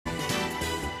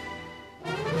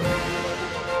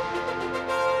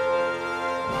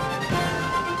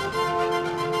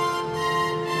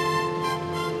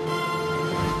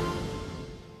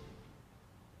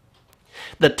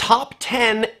The top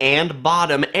 10 and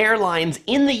bottom airlines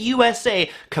in the USA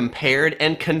compared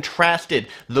and contrasted.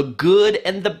 The good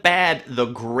and the bad, the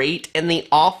great and the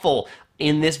awful.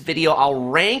 In this video, I'll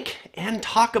rank and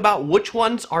talk about which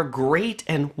ones are great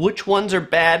and which ones are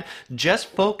bad, just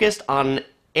focused on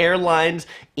airlines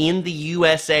in the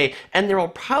USA, and there will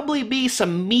probably be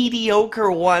some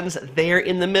mediocre ones there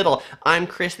in the middle. I'm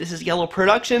Chris, this is Yellow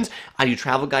Productions. I do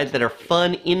travel guides that are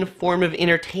fun, informative,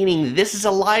 entertaining. This is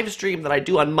a live stream that I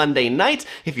do on Monday nights.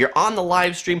 If you're on the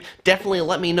live stream, definitely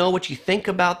let me know what you think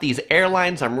about these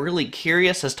airlines. I'm really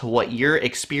curious as to what your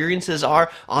experiences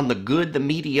are on the good, the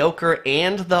mediocre,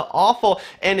 and the awful.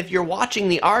 And if you're watching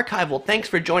the archive, well, thanks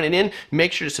for joining in.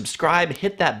 Make sure to subscribe,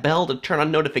 hit that bell to turn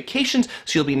on notifications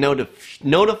so you'll be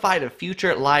notified of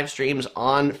future live streams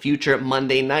on future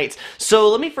Monday nights. So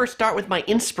let me first start with my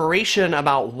inspiration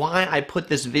about why I put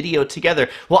this video together.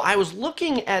 Well, I was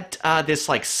looking at this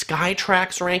like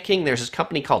Skytrax ranking. There's this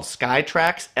company called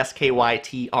Skytrax,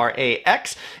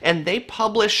 S-K-Y-T-R-A-X, and they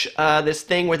publish this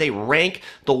thing where they rank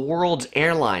the world's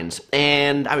airlines.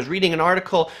 And I was reading an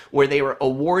article where they were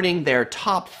awarding their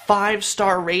top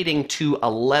 5-star rating to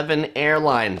 11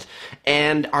 airlines.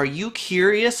 And are you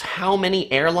curious how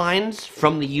many airlines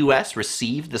from the US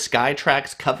received the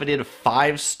Skytrax coveted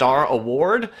 5-star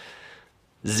award?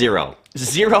 Zero.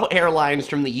 Zero airlines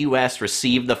from the US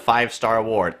received the 5-star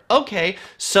award. Okay,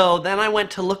 so then I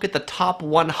went to look at the top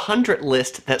 100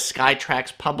 list that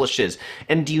Skytrax publishes.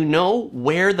 And do you know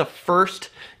where the first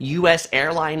US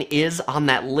airline is on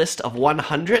that list of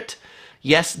 100?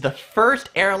 Yes, the first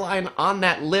airline on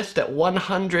that list at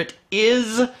 100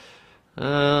 is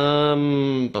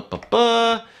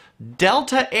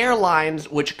Delta Airlines,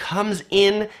 which comes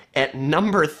in at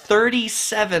number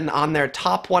 37 on their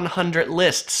top 100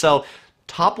 list. So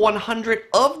top 100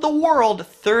 of the world,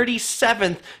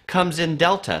 37th comes in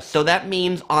Delta. So that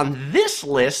means on this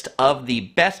list of the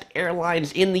best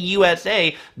airlines in the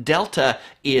USA, Delta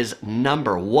is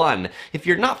number 1. If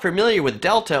you're not familiar with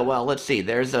Delta, well, let's see.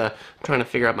 There's a, I'm trying to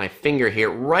figure out my finger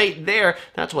here. Right there,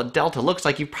 that's what Delta looks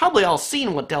like. You've probably all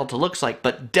seen what Delta looks like,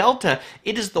 but Delta,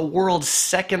 it is the world's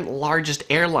second largest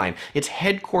airline. It's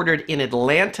headquartered in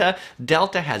Atlanta.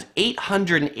 Delta has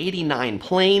 889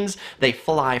 planes. They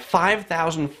fly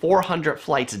 5,400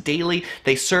 flights daily.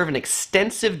 They serve an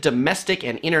extensive domestic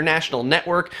and international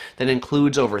network that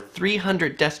includes over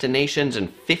 300 destinations in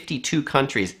 52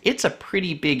 countries. It's a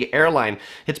pretty big airline.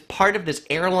 It's part of this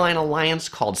airline alliance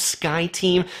called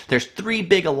SkyTeam. There's 3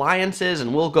 big alliances,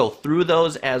 and we'll go through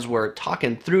those as we're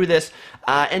talking through this.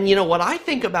 And you know what I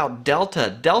think about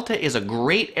Delta? Delta is a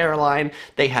great airline.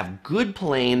 They have good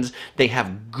planes. They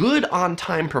have good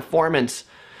on-time performance.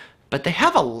 But they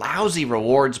have a lousy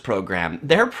rewards program.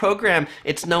 Their program,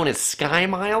 it's known as Sky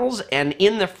Miles, and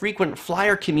in the frequent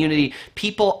flyer community,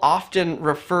 people often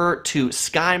refer to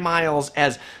Sky Miles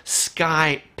as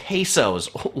Sky Pesos.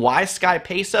 Why Sky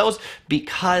Pesos?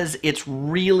 Because it's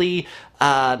really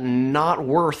not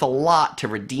worth a lot to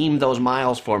redeem those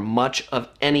miles for much of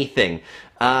anything.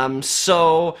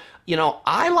 So, you know,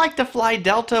 I like to fly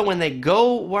Delta when they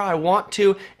go where I want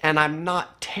to, and I'm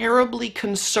not terribly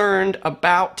concerned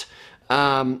about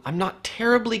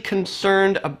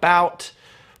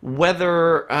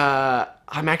whether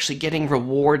I'm actually getting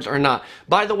rewards or not.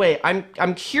 By the way,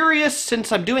 I'm curious,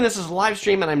 since I'm doing this as a live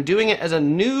stream and I'm doing it as a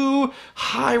new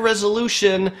high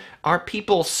resolution, are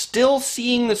people still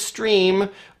seeing the stream,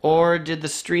 or did the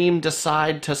stream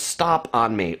decide to stop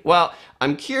on me? Well,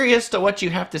 I'm curious to what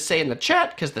you have to say in the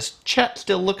chat, because this chat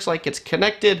still looks like it's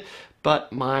connected,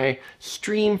 but my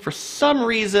stream, for some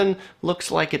reason, looks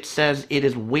like it says it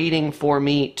is waiting for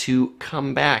me to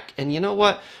come back. And you know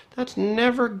what? That's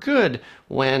never good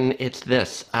when it's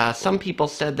this. Some people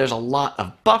said there's a lot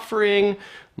of buffering.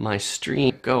 My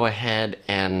stream, go ahead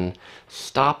and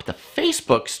stop the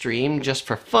Facebook stream just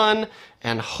for fun,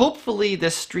 and hopefully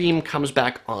this stream comes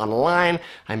back online.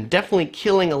 I'm definitely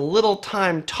killing a little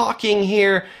time talking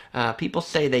here. People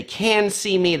say they can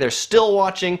see me, they're still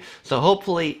watching, so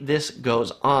hopefully this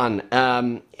goes on.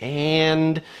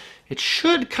 And it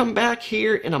should come back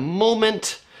here in a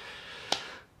moment.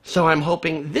 So I'm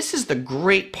hoping, this is the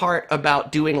great part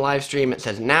about doing live stream. It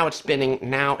says now it's spinning,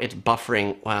 now it's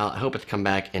buffering. Well, I hope it's come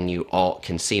back and you all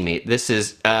can see me. This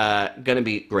is gonna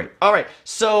be great. All right,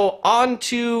 so on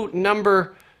to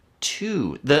number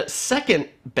 2. The second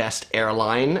best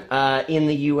airline in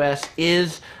the US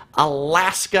is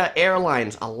Alaska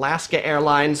Airlines. Alaska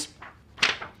Airlines,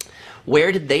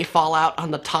 Where did they fall out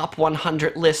on the top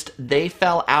 100 list? They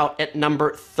fell out at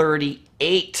number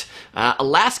 38.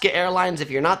 Alaska Airlines, if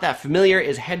you're not that familiar,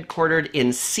 is headquartered in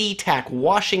SeaTac,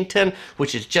 Washington,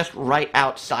 which is just right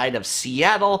outside of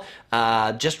Seattle,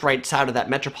 just right outside of that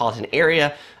metropolitan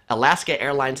area. Alaska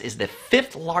Airlines is the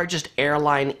 5th largest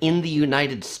airline in the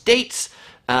United States.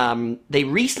 They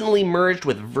recently merged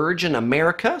with Virgin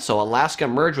America, so Alaska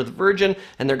merged with Virgin,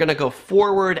 and they're going to go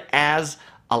forward as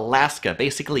Alaska,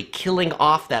 basically killing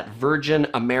off that Virgin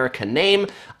America name.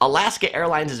 Alaska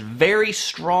Airlines is very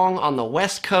strong on the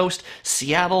West Coast.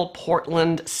 Seattle,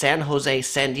 Portland, San Jose,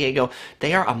 San Diego,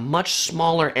 they are a much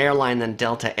smaller airline than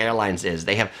Delta Airlines is.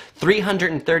 They have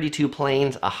 332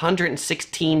 planes,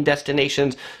 116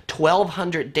 destinations,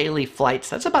 1,200 daily flights.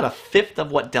 That's about a fifth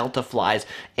of what Delta flies.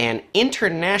 And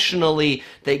internationally,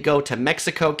 they go to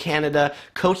Mexico, Canada,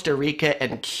 Costa Rica,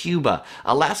 and Cuba.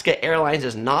 Alaska Airlines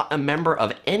is not a member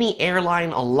of any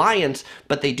airline alliance,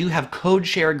 but they do have code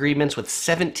share agreements with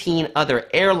 17 other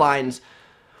airlines,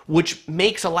 which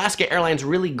makes Alaska Airlines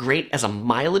really great as a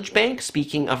mileage bank,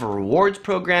 speaking of a rewards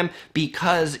program,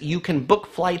 because you can book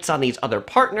flights on these other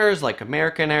partners like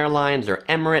American Airlines or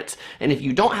Emirates, and if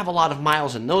you don't have a lot of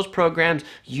miles in those programs,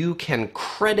 you can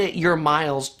credit your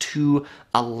miles to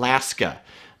Alaska.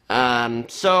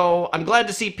 So I'm glad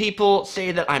to see people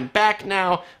say that I'm back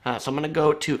now. So I'm going to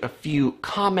go to a few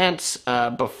comments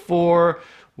before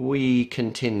we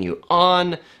continue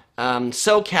on.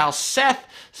 SoCal Seth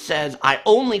says, I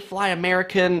only fly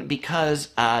American because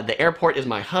the airport is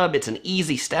my hub. It's an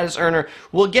easy status earner.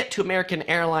 We'll get to American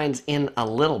Airlines in a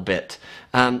little bit.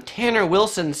 Tanner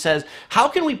Wilson says, how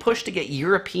can we push to get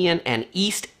European and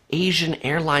East Asian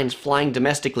airlines flying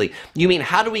domestically? You mean,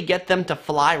 how do we get them to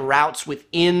fly routes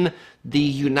within the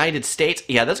United States?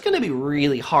 Yeah, that's going to be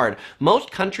really hard.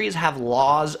 Most countries have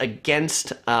laws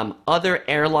against other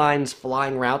airlines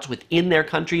flying routes within their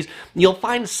countries. You'll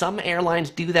find some airlines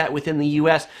do that within the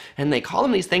U.S., and they call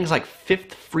them these things like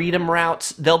Fifth Freedom routes.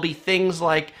 There'll be things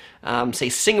like, say,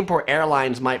 Singapore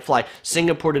Airlines might fly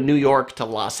Singapore to New York to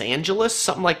Los Angeles,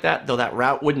 something like that, though that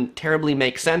route wouldn't terribly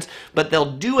make sense. But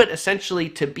they'll do it essentially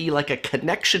to be like a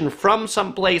connection from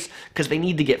someplace because they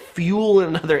need to get fuel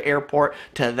in another airport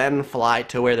to then fly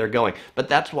to where they're going. But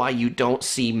that's why you don't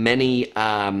see many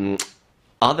other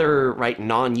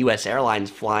non-U.S. airlines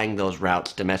flying those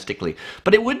routes domestically.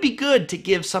 But it would be good to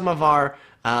give some of our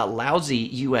lousy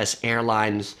U.S.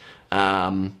 airlines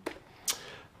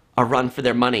a run for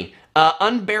their money.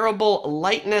 Unbearable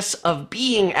Lightness of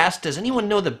Being asked, does anyone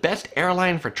know the best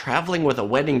airline for traveling with a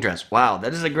wedding dress? Wow,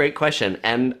 that is a great question,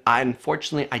 and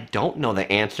unfortunately I don't know the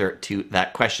answer to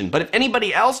that question. But if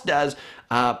anybody else does,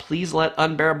 please let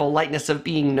Unbearable Lightness of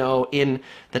Being know in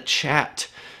the chat.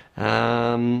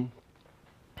 Let's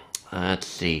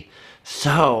see.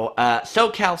 So,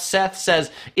 SoCal Seth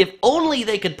says, if only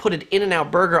they could put an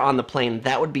In-N-Out burger on the plane,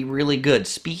 that would be really good.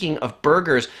 Speaking of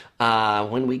burgers,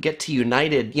 when we get to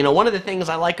United, you know, one of the things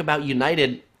I like about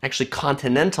United, actually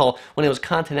Continental, when it was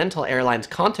Continental Airlines,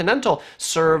 Continental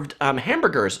served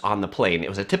hamburgers on the plane. It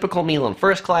was a typical meal in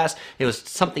first class. It was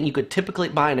something you could typically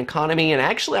buy in economy, and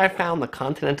actually I found the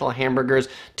Continental hamburgers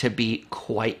to be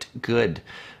quite good.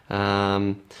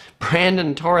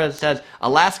 Brandon Torres says,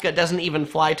 Alaska doesn't even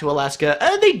fly to Alaska.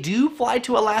 They do fly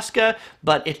to Alaska,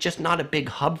 but it's just not a big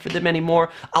hub for them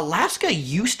anymore. Alaska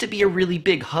used to be a really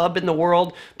big hub in the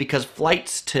world because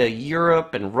flights to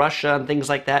Europe and Russia and things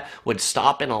like that would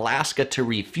stop in Alaska to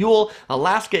refuel.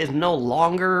 Alaska is no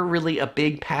longer really a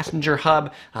big passenger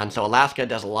hub, and so Alaska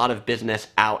does a lot of business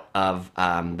out of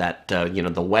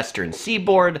the western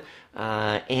seaboard.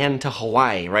 And to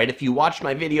Hawaii, right? If you watched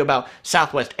my video about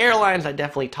Southwest Airlines, I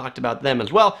definitely talked about them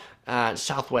as well.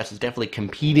 Southwest is definitely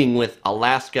competing with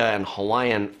Alaska and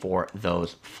Hawaiian for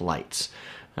those flights.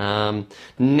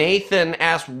 Nathan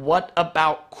asked, what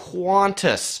about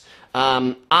Qantas?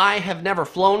 I have never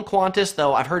flown Qantas,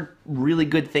 though I've heard really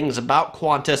good things about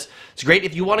Qantas. It's great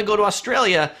if you want to go to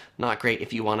Australia, not great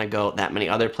if you want to go that many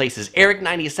other places.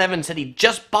 Eric97 said he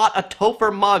just bought a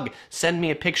Topher mug. Send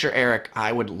me a picture, Eric.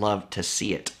 I would love to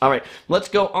see it. All right, let's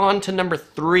go on to number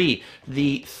 3.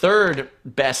 The third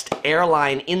best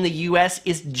airline in the U.S.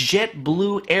 is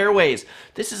JetBlue Airways.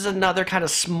 This is another kind of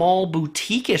small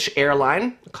boutique-ish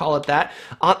airline, call it that.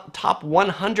 On top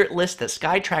 100 list that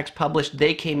Skytrax published,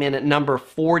 they came in at number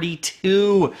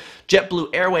 42.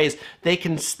 JetBlue Airways,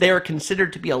 they're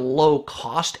considered to be a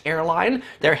low-cost airline.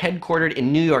 They're headquartered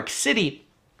in New York City,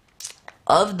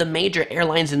 Of the major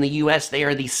airlines in the U.S., they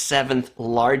are the 7th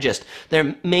largest.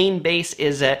 Their main base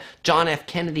is at John F.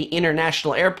 Kennedy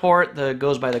International Airport, that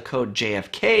goes by the code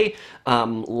JFK.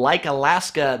 Like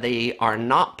Alaska, they are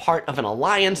not part of an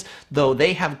alliance, though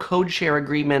they have code share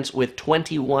agreements with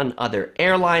 21 other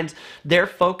airlines. They're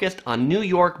focused on New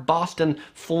York, Boston,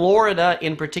 Florida,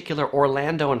 in particular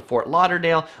Orlando and Fort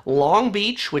Lauderdale, Long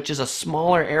Beach, which is a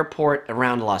smaller airport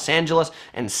around Los Angeles,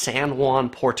 and San Juan,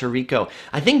 Puerto Rico.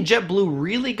 I think JetBlue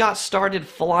really got started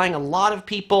flying a lot of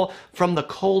people from the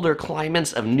colder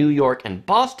climates of New York and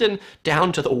Boston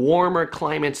down to the warmer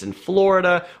climates in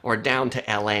Florida, or down to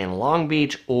LA and Long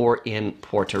Beach, or in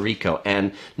Puerto Rico.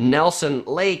 And Nelson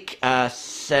Lake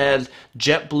says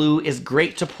JetBlue is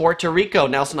great to Puerto Rico.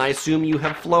 Nelson, I assume you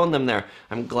have flown them there.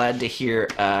 I'm glad to hear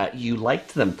you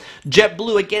liked them.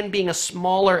 JetBlue, again, being a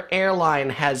smaller airline,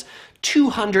 has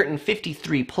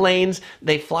 253 planes.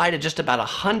 They fly to just about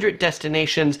 100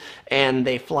 destinations, and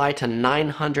they fly to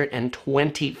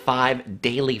 925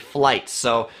 daily flights.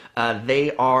 So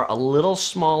they are a little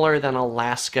smaller than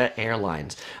Alaska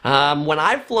Airlines. When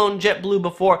I've flown JetBlue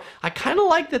before, I kind of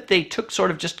like that they took sort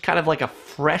of just kind of like a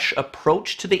fresh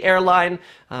approach to the airline.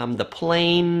 The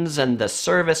planes and the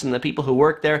service and the people who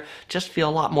work there just feel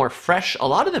a lot more fresh. A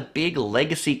lot of the big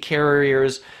legacy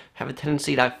carriers have a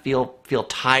tendency to feel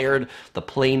tired. The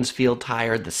planes feel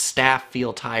tired. The staff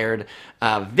feel tired.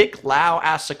 Vic Lau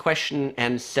asks a question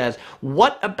and says,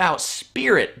 what about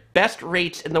Spirit? Best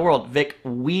rates in the world. Vic,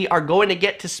 we are going to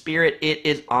get to Spirit. It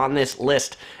is on this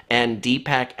list. And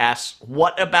Deepak asks,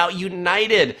 what about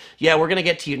United? Yeah, we're going to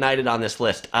get to United on this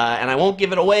list. And I won't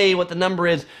give it away what the number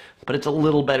is, but it's a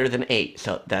little better than 8,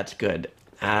 so that's good.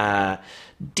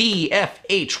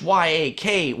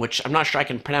 DFHYAK, which I'm not sure I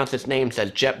can pronounce its name,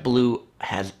 says JetBlue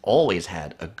has always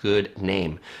had a good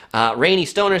name. Rainy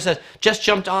Stoner says, just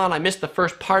jumped on. I missed the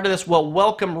first part of this. Well,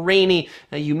 welcome, Rainy.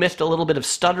 You missed a little bit of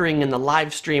stuttering in the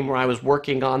live stream where I was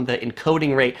working on the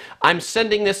encoding rate. I'm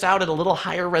sending this out at a little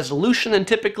higher resolution than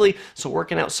typically, so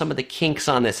working out some of the kinks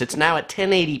on this. It's now at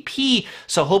 1080p,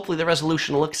 so hopefully the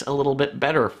resolution looks a little bit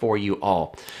better for you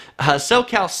all.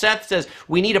 SoCal Seth says,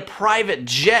 we need a private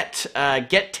jet.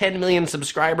 Get 10 million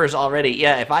subscribers already.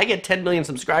 Yeah, if I get 10 million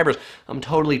subscribers, I'm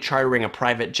totally chartering a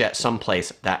private jet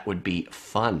someplace. That would be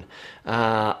fun.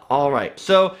 All right,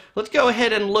 so let's go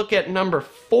ahead and look at number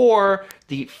 4.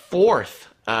 The 4th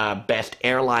best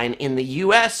airline in the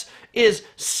U.S. is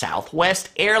Southwest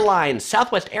Airlines.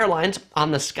 Southwest Airlines on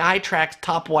the Skytrax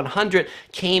Top 100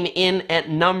 came in at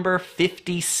number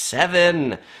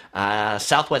 57.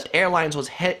 Southwest Airlines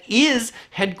is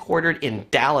headquartered in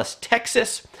Dallas,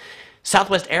 Texas.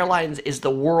 Southwest Airlines is the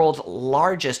world's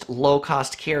largest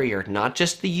low-cost carrier. Not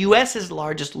just the U.S.'s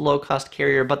largest low-cost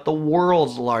carrier, but the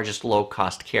world's largest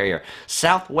low-cost carrier.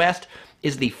 Southwest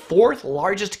is the 4th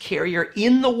largest carrier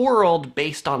in the world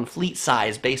based on fleet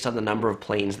size, based on the number of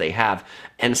planes they have.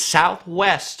 And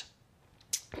Southwest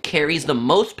carries the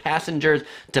most passengers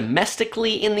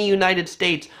domestically in the United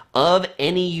States of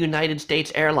any United States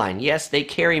airline. Yes, they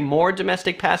carry more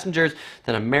domestic passengers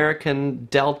than American,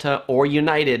 Delta, or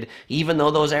United. Even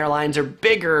though those airlines are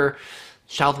bigger,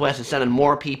 Southwest is sending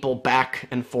more people back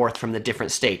and forth from the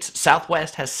different states.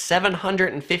 Southwest has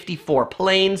 754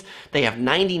 planes. They have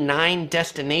 99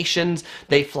 destinations.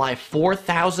 They fly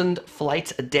 4,000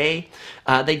 flights a day.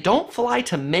 They don't fly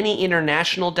to many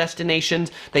international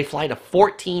destinations. They fly to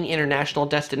 14 international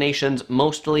destinations,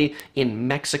 mostly in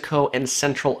Mexico and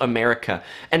Central America.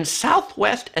 And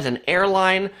Southwest as an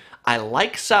airline, I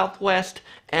like Southwest,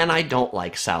 and I don't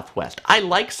like Southwest. I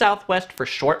like Southwest for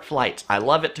short flights. I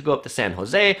love it to go up to San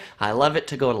Jose. I love it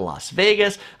to go to Las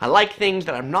Vegas. I like things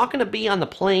that I'm not going to be on the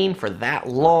plane for that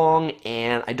long,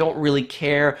 and I don't really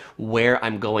care where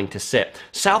I'm going to sit.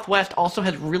 Southwest also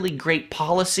has really great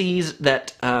policies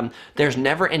that there's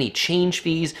never any change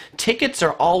fees. Tickets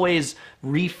are always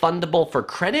refundable for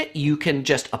credit. You can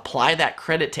just apply that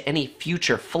credit to any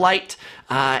future flight.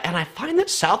 And I find that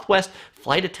Southwest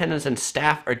flight attendants and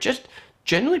staff are just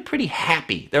generally pretty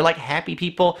happy. They're like happy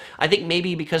people. I think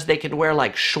maybe because they can wear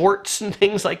like shorts and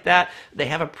things like that, they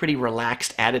have a pretty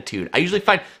relaxed attitude. I usually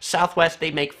find Southwest,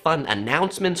 they make fun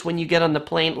announcements when you get on the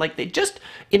plane. Like they just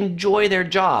enjoy their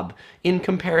job in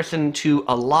comparison to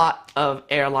a lot of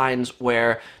airlines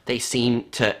where they seem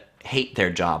to hate their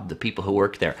job, the people who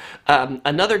work there.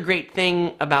 Another great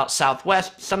thing about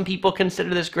Southwest, some people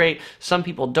consider this great, some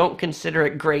people don't consider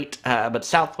it great, but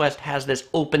Southwest has this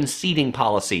open seating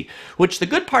policy, which the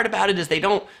good part about it is they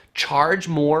don't charge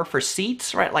more for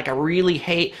seats, right? Like I really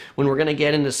hate when we're going to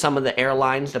get into some of the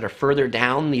airlines that are further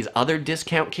down, these other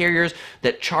discount carriers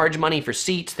that charge money for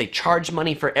seats, they charge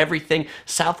money for everything.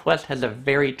 Southwest has a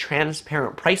very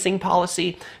transparent pricing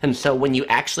policy, and so when you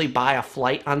actually buy a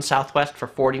flight on Southwest for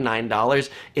 $49,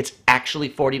 it's actually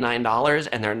 $49,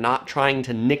 and they're not trying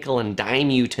to nickel and dime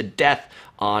you to death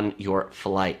on your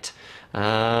flight.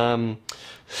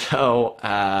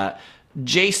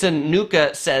 Jason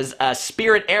Nuka says,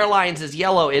 Spirit Airlines is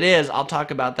yellow. It is. I'll talk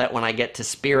about that when I get to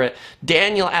Spirit.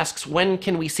 Daniel asks, when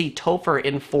can we see Topher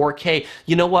in 4K?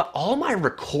 You know what? All my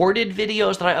recorded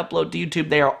videos that I upload to YouTube,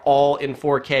 they are all in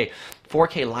 4K.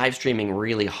 4K live streaming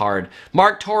really hard.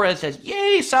 Mark Torres says,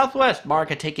 yay, Southwest.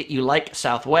 Mark, I take it you like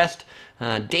Southwest.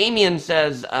 Damien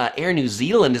says, Air New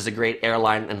Zealand is a great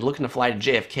airline and looking to fly to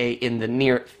JFK in the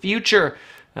near future.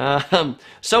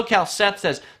 SoCal Seth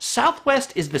says,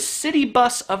 Southwest is the city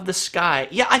bus of the sky.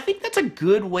 Yeah, I think that's a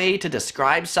good way to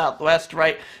describe Southwest,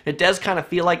 right? It does kind of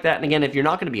feel like that. And again, if you're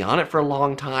not going to be on it for a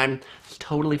long time, it's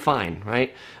totally fine,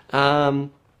 right?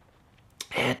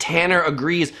 Tanner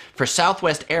agrees, for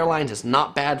Southwest Airlines, it's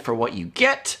not bad for what you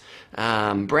get.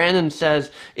 Brandon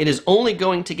says, it is only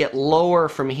going to get lower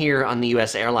from here on the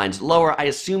U.S. airlines. Lower, I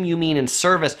assume you mean in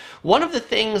service. One of the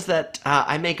things that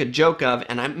I make a joke of,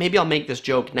 and maybe I'll make this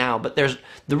joke now, but there's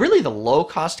really the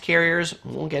low-cost carriers,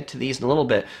 we'll get to these in a little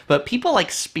bit, but people like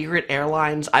Spirit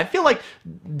Airlines, I feel like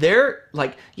they're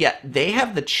like, yeah, they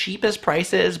have the cheapest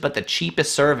prices, but the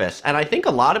cheapest service. And I think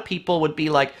a lot of people would be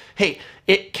like, hey,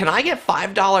 can I get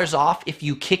 $5 off if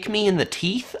you kick me in the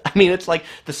teeth? I mean, it's like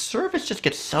the service just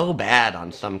gets so bad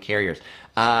on some carriers.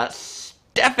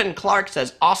 Stephen Clark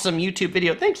says, awesome YouTube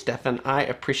video. Thanks, Stephen. I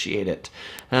appreciate it.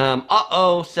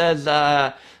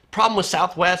 Says, problem with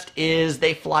Southwest is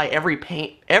they fly every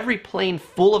plane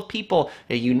full of people.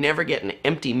 You never get an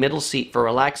empty middle seat for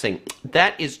relaxing.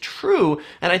 That is true,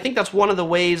 and I think that's one of the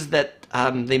ways that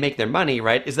they make their money,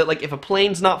 right? Is that like if a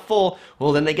plane's not full,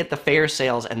 well then they get the fare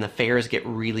sales and the fares get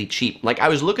really cheap. Like I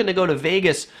was looking to go to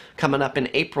Vegas coming up in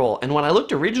April, and when I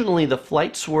looked originally, the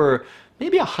flights were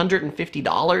maybe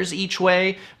 $150 each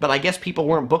way, but I guess people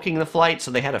weren't booking the flight, so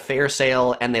they had a fare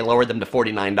sale and they lowered them to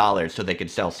 $49 so they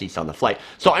could sell seats on the flight.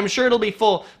 So I'm sure it'll be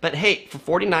full, but hey, for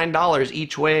 $49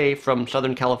 each way from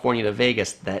Southern California to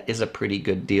Vegas, that is a pretty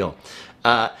good deal.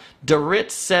 Dorit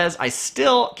says, I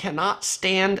still cannot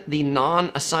stand the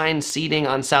non-assigned seating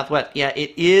on Southwest. Yeah,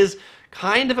 it is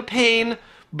kind of a pain,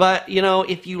 but, you know,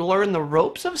 if you learn the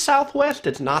ropes of Southwest,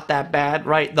 it's not that bad,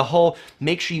 right? The whole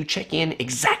make sure you check in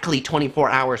exactly 24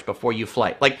 hours before you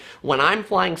fly. Like, when I'm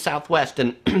flying Southwest,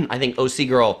 and I think OC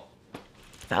Girl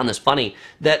found this funny,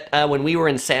 that when we were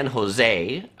in San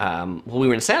Jose, we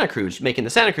were in Santa Cruz, making the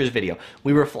Santa Cruz video,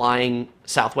 we were flying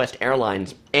Southwest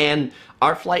Airlines, and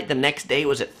our flight the next day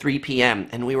was at 3 p.m.,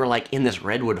 and we were like in this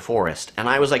redwood forest, and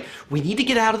I was like, we need to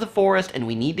get out of the forest, and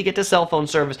we need to get to cell phone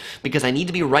service, because I need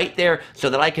to be right there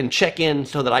so that I can check in,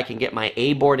 so that I can get my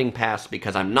A boarding pass,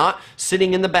 because I'm not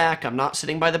sitting in the back, I'm not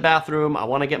sitting by the bathroom, I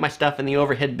want to get my stuff in the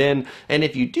overhead bin, and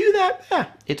if you do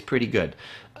that, it's pretty good.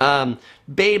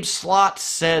 Babe Slot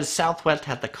says Southwest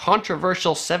had the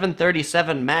controversial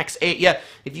 737 MAX 8. Yeah,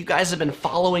 if you guys have been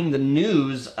following the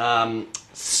news,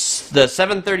 the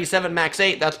 737 MAX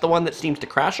 8, that's the one that seems to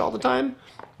crash all the time.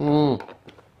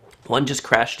 One just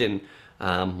crashed in,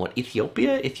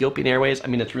 Ethiopian Airways. I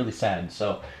mean, it's really sad.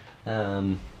 So,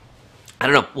 I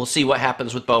don't know. We'll see what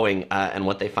happens with Boeing and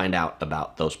what they find out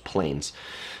about those planes.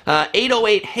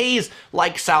 808 Hayes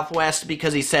likes Southwest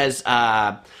because he says,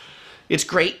 it's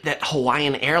great that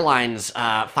Hawaiian Airlines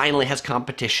finally has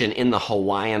competition in the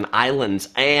Hawaiian Islands,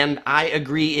 and I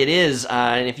agree it is.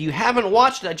 And if you haven't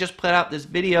watched it, I just put out this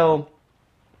video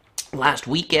last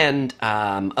weekend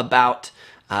about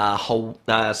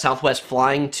Southwest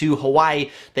flying to Hawaii.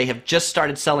 They have just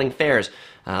started selling fares.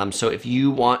 So if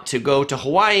you want to go to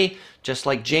Hawaii, just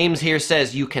like James here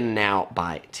says, you can now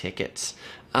buy tickets.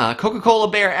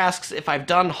 Coca-Cola Bear asks if I've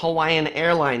done Hawaiian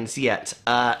Airlines yet.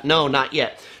 No, not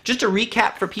yet. Just a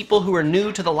recap for people who are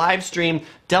new to the live stream,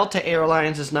 Delta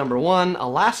Airlines is number 1,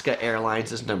 Alaska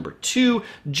Airlines is number 2,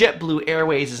 JetBlue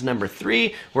Airways is number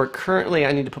 3. We're currently,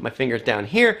 I need to put my fingers down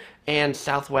here, and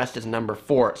Southwest is number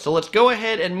 4. So let's go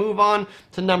ahead and move on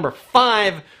to number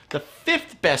 5. The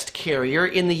 5th best carrier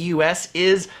in the U.S.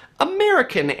 is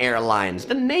American Airlines,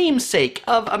 the namesake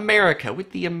of America,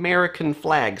 with the American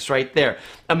flags right there.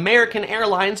 American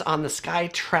Airlines on the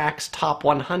Skytrax Top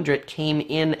 100 came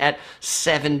in at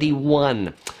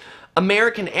 71.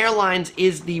 American Airlines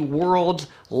is the world's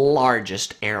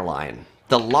largest airline.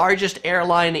 The largest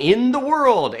airline in the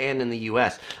world and in the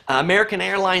U.S. American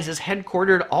Airlines is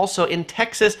headquartered also in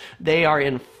Texas. They are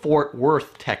in Fort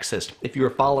Worth, Texas. If you are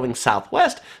following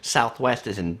Southwest, Southwest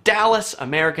is in Dallas.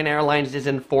 American Airlines is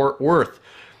in Fort Worth.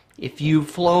 If you've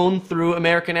flown through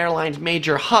American Airlines'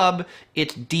 major hub,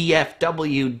 it's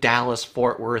DFW,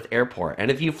 Dallas-Fort Worth Airport. And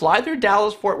if you fly through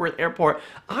Dallas-Fort Worth Airport,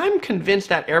 I'm convinced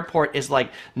that airport is like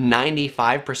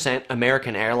 95%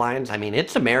 American Airlines. I mean,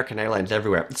 it's American Airlines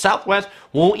everywhere. Southwest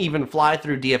won't even fly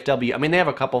through DFW. I mean, they have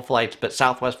a couple flights, but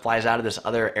Southwest flies out of this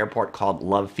other airport called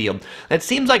Love Field. It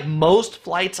seems like most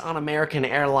flights on American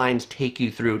Airlines take you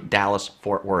through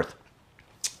Dallas-Fort Worth.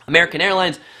 American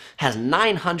Airlines has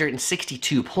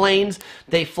 962 planes.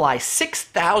 They fly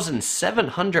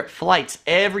 6,700 flights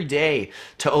every day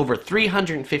to over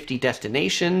 350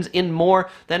 destinations in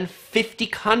more than 50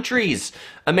 countries.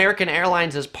 American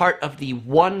Airlines is part of the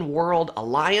One World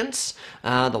Alliance.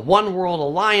 The One World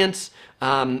Alliance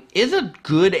is a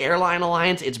good airline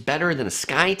alliance. It's better than a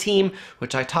SkyTeam,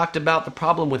 which I talked about. The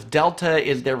problem with Delta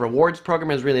is their rewards program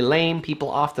is really lame. People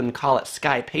often call it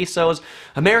Sky Pesos.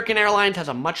 American Airlines has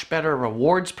a much better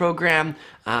rewards program,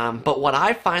 but what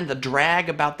I find the drag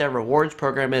about their rewards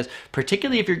program is,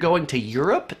 particularly if you're going to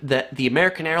Europe, that the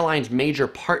American Airlines major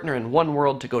partner in One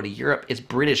World to go to Europe is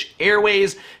British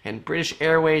Airways, and British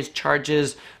Airways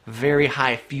charges very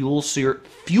high fuel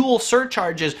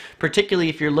surcharges, particularly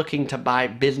if you're looking to buy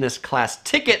business class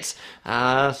tickets.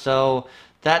 So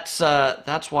that's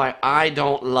why I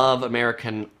don't love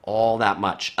American all that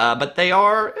much. But they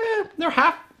are they're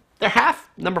half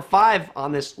number 5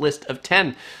 on this list of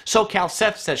 10. SoCal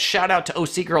Seth says, shout out to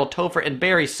OC Girl, Topher, and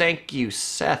Barry. Thank you,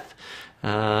 Seth.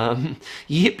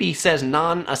 Yippee says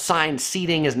non-assigned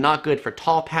seating is not good for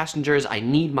tall passengers. I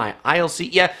need my aisle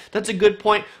seat. Yeah, that's a good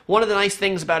point. One of the nice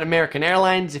things about American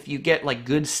Airlines, if you get like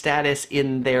good status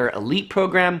in their elite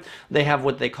program, they have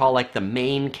what they call like the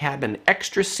main cabin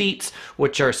extra seats,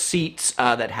 which are seats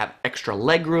that have extra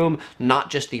leg room,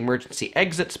 not just the emergency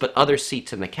exits, but other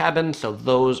seats in the cabin. So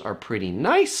those are pretty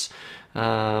nice.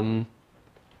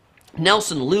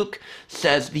 Nelson Luke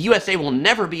says, the USA will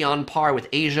never be on par with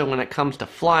Asia when it comes to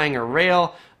flying or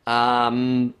rail.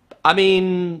 I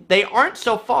mean, they aren't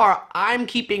so far. I'm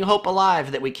keeping hope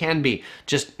alive that we can be.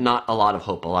 Just not a lot of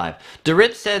hope alive.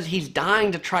 Dorit says he's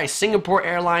dying to try Singapore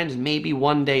Airlines. Maybe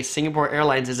one day. Singapore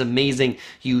Airlines is amazing.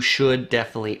 You should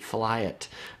definitely fly it.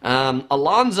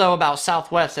 Alonzo about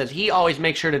Southwest says he always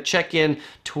makes sure to check in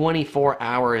 24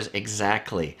 hours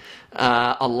exactly.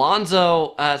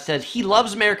 Alonzo says he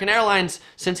loves American Airlines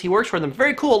since he works for them.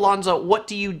 Very cool, Alonzo. What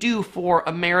do you do for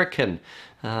American?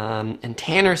 And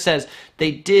Tanner says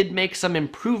they did make some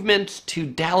improvements to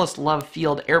Dallas Love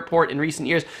Field Airport in recent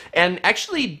years, and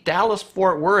actually Dallas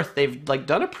Fort Worth, they've like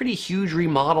done a pretty huge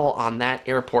remodel on that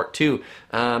airport too.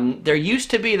 There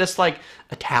used to be this like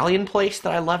Italian place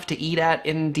that I love to eat at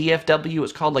in DFW. It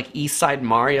was called like Eastside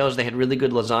Mario's. They had really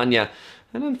good lasagna.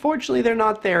 And unfortunately, they're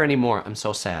not there anymore. I'm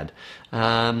so sad.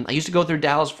 I used to go through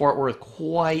Dallas-Fort Worth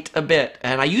quite a bit.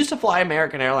 And I used to fly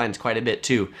American Airlines quite a bit,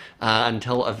 too.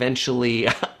 Until eventually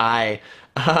I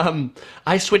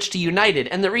switched to United.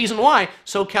 And the reason why,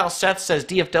 SoCal Seth says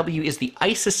DFW is the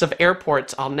ISIS of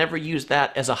airports. I'll never use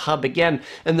that as a hub again.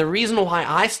 And the reason why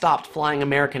I stopped flying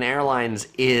American Airlines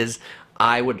is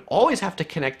I would always have to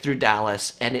connect through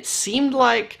Dallas, and it seemed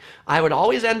like I would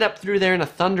always end up through there in a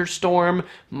thunderstorm.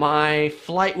 My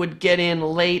flight would get in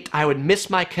late, I would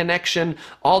miss my connection,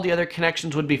 all the other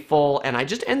connections would be full, and I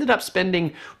just ended up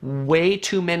spending way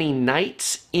too many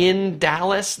nights in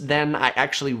Dallas than I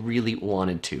actually really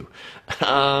wanted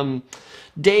to.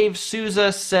 Dave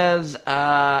Souza says,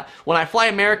 when I fly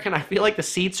American, I feel like the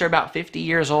seats are about 50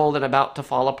 years old and about to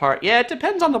fall apart. Yeah, it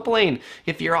depends on the plane.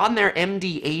 If you're on their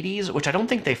MD-80s, which I don't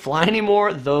think they fly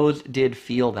anymore, those did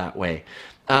feel that way.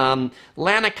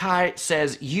 Lanakai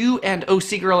says, you and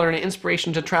OC Girl are an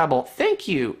inspiration to travel. Thank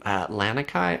you,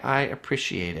 Lanakai. I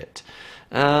appreciate it.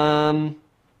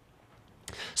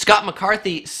 Scott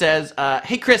McCarthy says,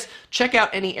 hey Chris, check out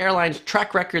any airline's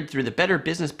track record through the Better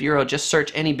Business Bureau. Just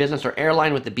search any business or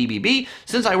airline with the BBB.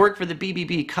 Since I work for the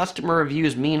BBB, customer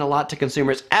reviews mean a lot to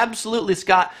consumers. Absolutely,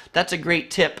 Scott. That's a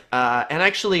great tip. And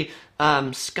actually,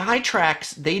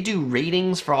 Skytrax, they do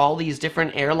ratings for all these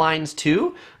different airlines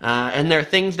too. And there are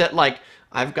things that like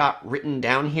I've got written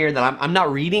down here that I'm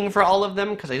not reading for all of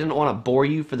them because I didn't want to bore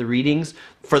you for the readings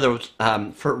for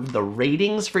the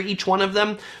ratings for each one of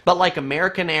them. But like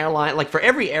American Airlines, like for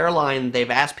every airline, they've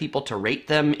asked people to rate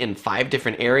them in 5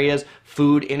 different areas: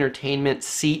 food, entertainment,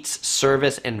 seats,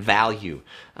 service, and value.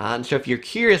 And so if you're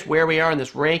curious where we are in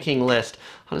this ranking list,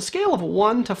 on a scale of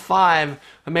 1 to 5,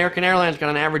 American Airlines got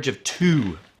an average of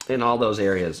 2 in all those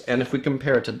areas. And if we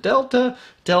compare it to Delta,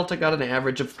 Delta got an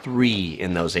average of 3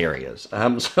 in those areas.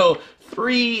 So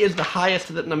 3 is the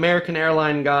highest that an American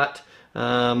airline got.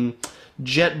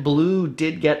 JetBlue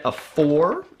did get a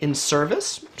 4 in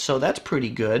service, so that's pretty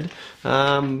good.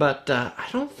 But I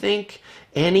don't think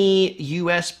any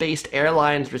U.S.-based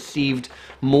airlines received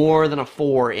more than a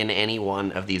 4 in any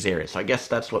one of these areas. So I guess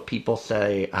that's what people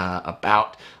say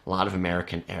about a lot of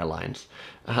American airlines.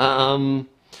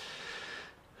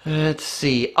 Let's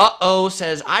see. Uh-oh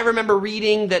says, I remember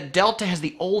reading that Delta has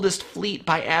the oldest fleet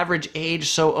by average age,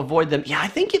 so avoid them. Yeah, I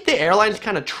think if the airlines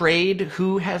kind of trade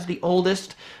who has the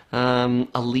oldest.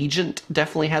 Allegiant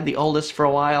definitely had the oldest for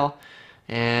a while.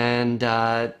 And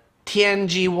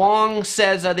Tianji Wong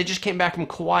says they just came back from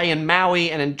Kauai and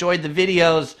Maui and enjoyed the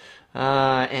videos.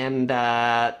 And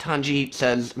Tanji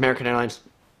says American Airlines,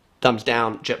 thumbs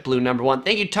down, JetBlue #1.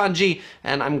 Thank you, Tanji,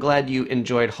 and I'm glad you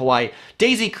enjoyed Hawaii.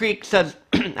 Daisy Creek says,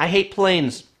 I hate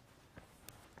planes.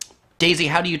 Daisy,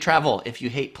 how do you travel if you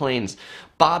hate planes?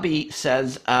 Bobby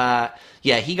says,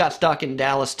 yeah, he got stuck in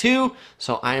Dallas too,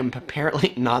 so I am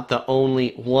apparently not the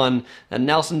only one. And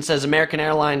Nelson says American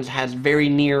Airlines has very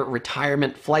near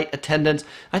retirement flight attendants.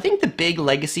 I think the big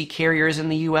legacy carriers in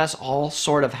the U.S. all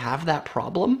sort of have that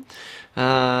problem.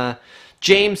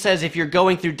 James says if you're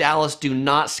going through Dallas, do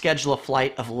not schedule a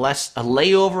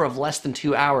layover of less than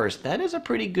 2 hours. That is a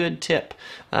pretty good tip.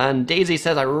 And Daisy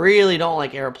says I really don't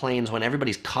like airplanes when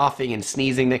everybody's coughing and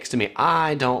sneezing next to me.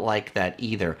 I don't like that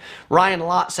either. Ryan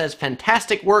Lott says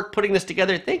fantastic work putting this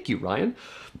together. Thank you, Ryan.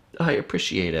 I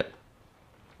appreciate it.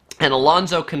 And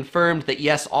Alonzo confirmed that,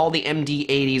 yes, all the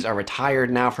MD-80s are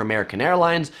retired now for American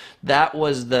Airlines. That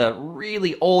was the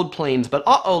really old planes, but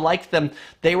liked them.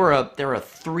 They were a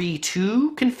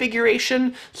 3-2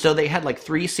 configuration, so they had like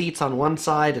 3 seats on one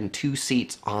side and 2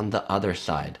 seats on the other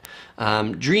side.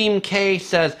 Dream K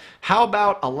says, how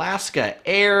about Alaska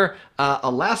Air?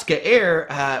 Alaska Air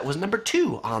was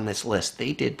 #2 on this list.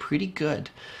 They did pretty good.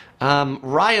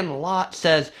 Ryan Lott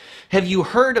says, have you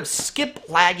heard of skip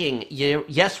lagging?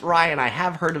 Yes, Ryan, I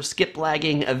have heard of skip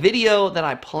lagging. A video that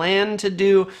I plan to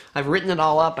do, I've written it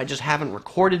all up, I just haven't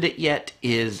recorded it yet,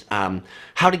 is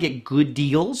how to get good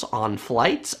deals on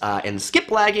flights. And skip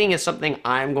lagging is something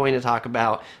I'm going to talk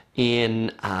about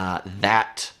in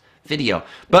that video.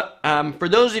 But for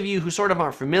those of you who sort of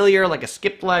aren't familiar, like a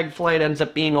skip lag flight ends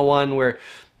up being a one where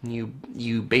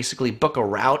you basically book a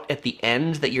route at the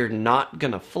end that you're not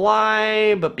gonna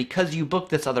fly, but because you booked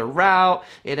this other route,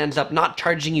 it ends up not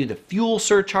charging you the fuel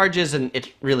surcharges, and it's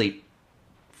really,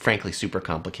 frankly, super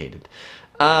complicated.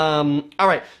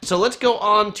 Alright, so let's go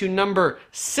on to number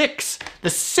 6. The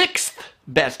 6th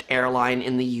best airline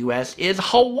in the U.S. is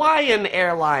Hawaiian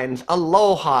Airlines.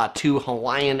 Aloha to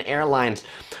Hawaiian Airlines.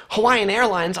 Hawaiian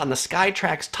Airlines on the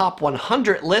Skytrax Top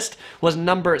 100 list was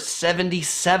number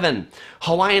 77.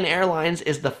 Hawaiian Airlines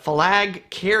is the flag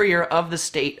carrier of the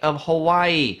state of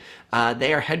Hawaii.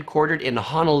 They are headquartered in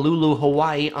Honolulu,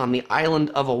 Hawaii on the island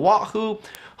of Oahu.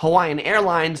 Hawaiian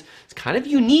Airlines is kind of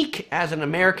unique as an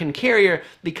American carrier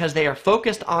because they are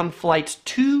focused on flights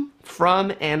to,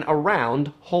 from, and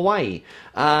around Hawaii.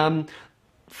 From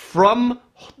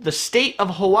the state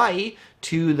of Hawaii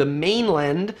to the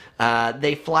mainland,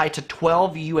 they fly to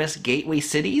 12 U.S. gateway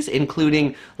cities,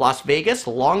 including Las Vegas,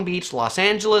 Long Beach, Los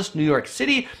Angeles, New York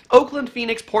City, Oakland,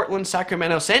 Phoenix, Portland,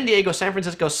 Sacramento, San Diego, San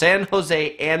Francisco, San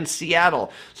Jose, and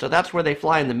Seattle. So that's where they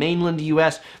fly in the mainland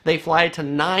U.S. They fly to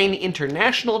 9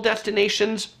 international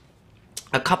destinations,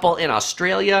 a couple in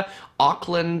Australia,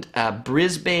 Auckland,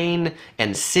 Brisbane,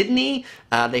 and Sydney.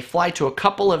 They fly to a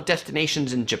couple of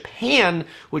destinations in Japan,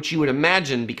 which you would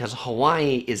imagine because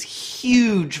Hawaii is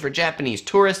huge for Japanese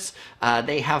tourists.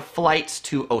 They have flights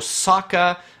to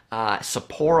Osaka,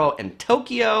 Sapporo, and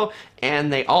Tokyo,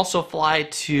 and they also fly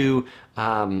to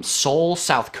Seoul,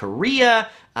 South Korea,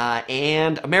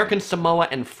 and American Samoa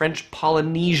and French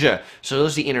Polynesia. So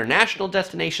those are the international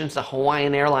destinations that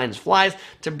Hawaiian Airlines flies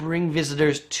to bring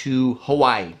visitors to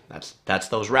Hawaii. That's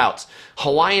those routes.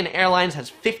 Hawaiian Airlines has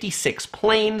 56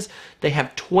 planes. They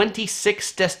have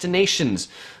 26 destinations.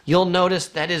 You'll notice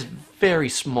that is very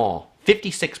small.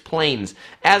 56 planes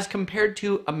as compared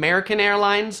to American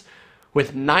Airlines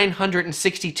with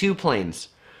 962 planes.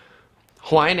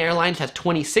 Hawaiian Airlines has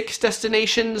 26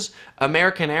 destinations.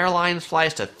 American Airlines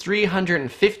flies to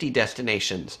 350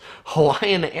 destinations.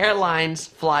 Hawaiian Airlines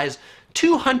flies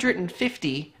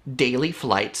 250 daily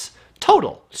flights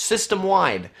total,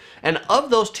 system-wide. And of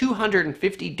those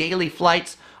 250 daily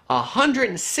flights,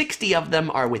 160 of them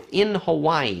are within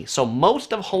Hawaii. So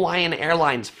most of Hawaiian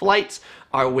Airlines flights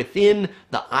are within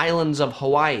the islands of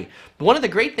Hawaii. One of the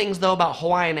great things, though, about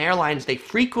Hawaiian Airlines, they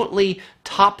frequently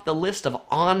top the list of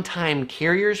on-time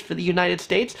carriers for the United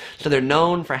States. So they're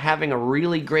known for having a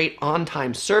really great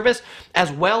on-time service,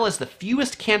 as well as the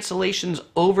fewest cancellations,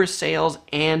 oversales,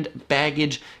 and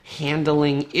baggage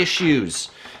handling issues.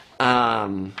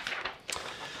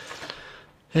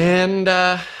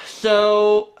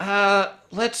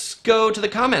 Let's go to the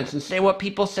comments and say what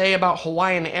people say about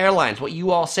Hawaiian Airlines, what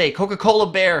you all say. Coca-Cola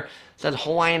Bear says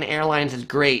Hawaiian Airlines is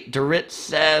great. Dorit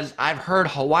says, I've heard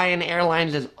Hawaiian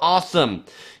Airlines is awesome.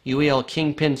 UEL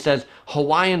Kingpin says,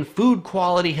 Hawaiian food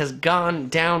quality has gone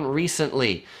down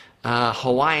recently.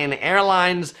 Hawaiian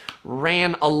Airlines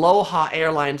ran Aloha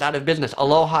Airlines out of business.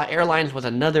 Aloha Airlines was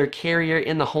another carrier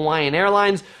in the Hawaiian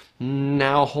Airlines.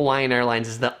 Now Hawaiian Airlines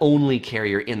is the only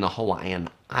carrier in the Hawaiian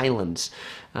Islands.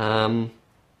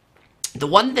 The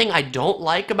one thing I don't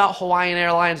like about Hawaiian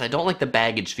Airlines, I don't like the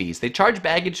baggage fees. They charge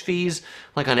baggage fees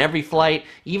like on every flight,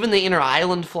 even the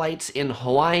inter-island flights in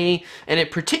Hawaii, and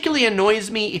it particularly annoys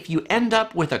me if you end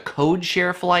up with a code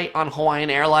share flight on Hawaiian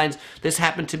Airlines. This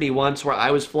happened to me once where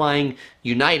I was flying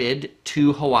United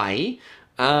to Hawaii,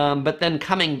 but then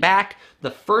coming back,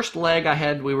 the first leg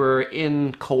we were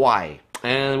in Kauai,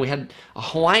 and we had a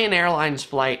Hawaiian Airlines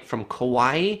flight from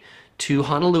Kauai to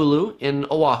Honolulu in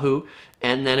Oahu,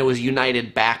 and then it was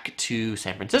United back to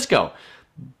San Francisco.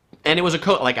 And it was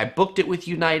I booked it with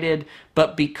United,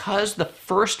 but because the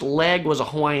first leg was a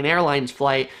Hawaiian Airlines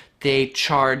flight, they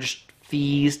charged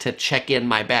fees to check in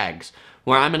my bags.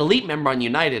 Where I'm an elite member on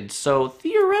United, so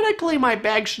theoretically my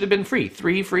bags should have been free.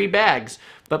 3 free bags.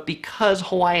 But because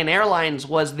Hawaiian Airlines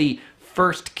was the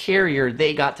first carrier,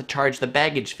 they got to charge the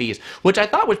baggage fees, which I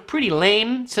thought was pretty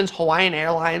lame since Hawaiian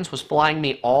Airlines was flying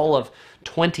me all of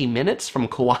 20 minutes from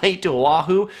Kauai to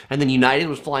Oahu, and then United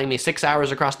was flying me 6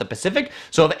 hours across the Pacific.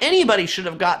 So if anybody should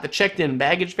have got the checked-in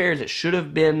baggage fares, it should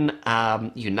have been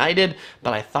United,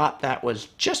 but I thought that was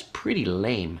just pretty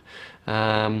lame.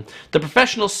 The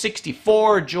Professional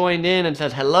 64 joined in and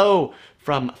says, hello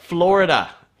from Florida,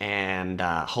 and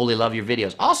wholly love your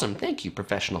videos. Awesome, thank you,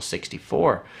 Professional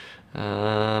 64.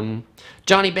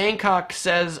 Johnny Bangkok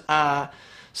says,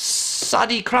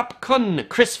 Sadi Krap Kun,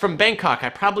 Chris from Bangkok. I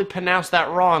probably pronounced that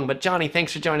wrong, but Johnny,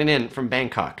 thanks for joining in from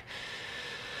Bangkok.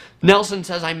 Nelson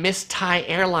says, I miss Thai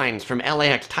Airlines from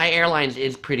LAX. Thai Airlines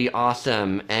is pretty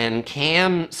awesome. And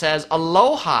Cam says,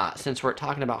 Aloha, since we're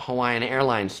talking about Hawaiian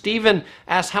Airlines. Steven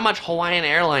asks how much Hawaiian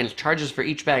Airlines charges for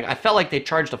each bag. I felt like they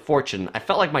charged a fortune. I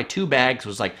felt like my 2 bags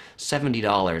was like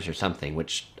 $70 or something,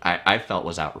 which I felt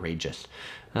was outrageous.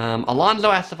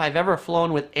 Alonzo asked if I've ever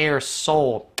flown with Air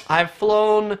Seoul. I've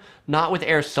flown not with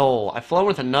Air Seoul. I've flown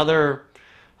with another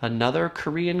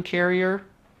Korean carrier.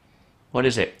 What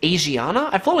is it? Asiana?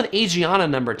 I've flown with Asiana a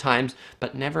number of times,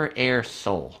 but never Air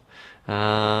Seoul.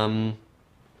 Anne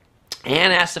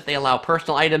asked if they allow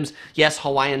personal items. Yes,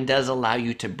 Hawaiian does allow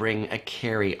you to bring a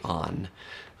carry-on.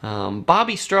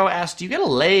 Bobby Stroh asked, do you get a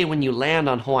lei when you land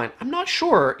on Hawaii? I'm not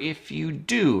sure if you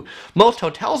do. Most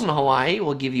hotels in Hawaii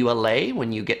will give you a lei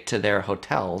when you get to their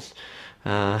hotels.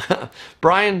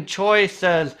 Brian Choi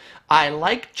says, I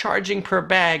like charging per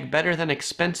bag better than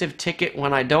expensive ticket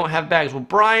when I don't have bags. Well,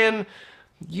 Brian,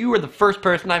 you are the first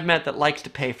person I've met that likes to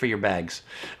pay for your bags.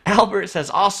 Albert says,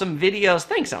 awesome videos.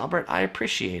 Thanks, Albert. I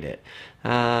appreciate it.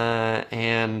 All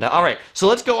right, so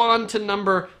let's go on to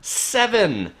number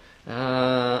 7.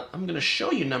 I'm going to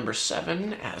show you number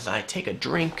 7 as I take a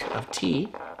drink of tea.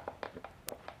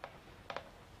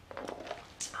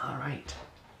 All right.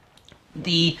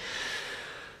 The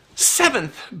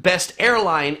 7th best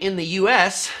airline in the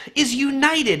U.S. is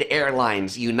United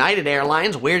Airlines. United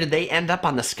Airlines, where did they end up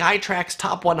on the Skytrax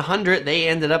Top 100? They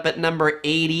ended up at number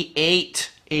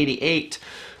 88. 88.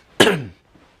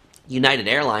 United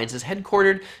Airlines is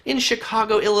headquartered in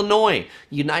Chicago, Illinois.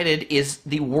 United is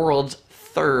the world's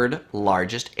 3rd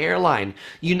largest airline.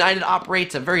 United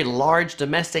operates a very large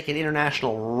domestic and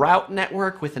international route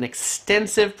network with an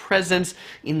extensive presence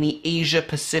in the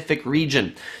Asia-Pacific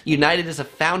region. United is a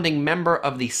founding member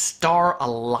of the Star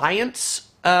Alliance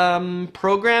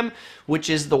program, which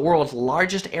is the world's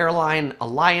largest airline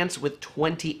alliance with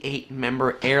 28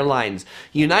 member airlines.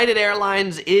 United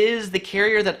Airlines is the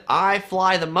carrier that I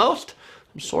fly the most.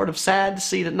 I'm sort of sad to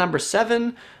see it at number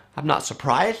 7. I'm not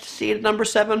surprised to see it at number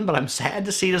 7, but I'm sad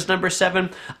to see it as number 7.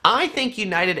 I think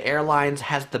United Airlines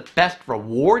has the best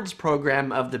rewards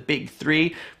program of the big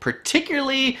 3,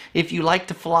 particularly if you like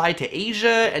to fly to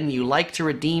Asia and you like to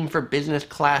redeem for business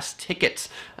class tickets.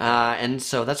 And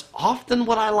so that's often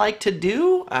what I like to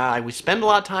do. We spend a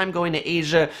lot of time going to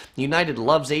Asia. United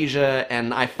loves Asia,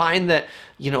 and I find that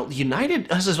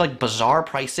United has this like bizarre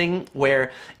pricing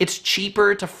where it's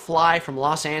cheaper to fly from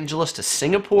Los Angeles to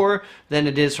Singapore than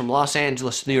it is from Los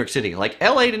Angeles to New York City. Like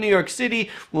LA to New York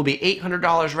City will be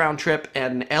 $800 round trip,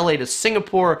 and LA to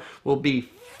Singapore will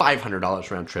be $500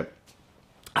 round trip.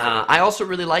 I also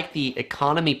really like the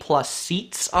Economy Plus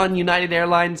seats on United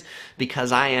Airlines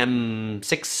because I am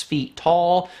 6 feet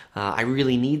tall. I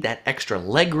really need that extra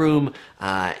leg room,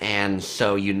 and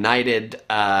so United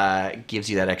gives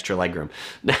you that extra leg room.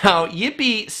 Now,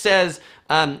 Yippee says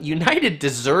United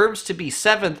deserves to be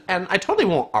 7th, and I totally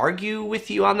won't argue with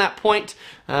you on that point.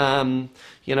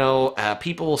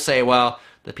 People will say, well,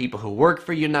 the people who work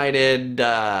for United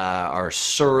are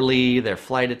surly, their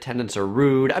flight attendants are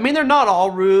rude. I mean, they're not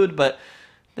all rude, but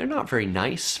they're not very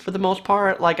nice for the most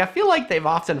part. Like, I feel like they've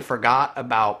often forgot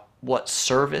about what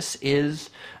service is.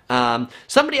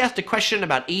 Somebody asked a question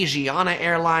about Asiana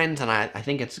Airlines, and I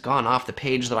think it's gone off the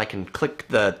page that I can click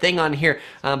the thing on here.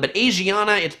 But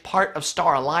Asiana, it's part of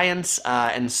Star Alliance,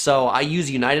 and so I use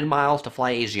United Miles to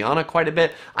fly Asiana quite a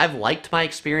bit. I've liked my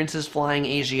experiences flying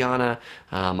Asiana.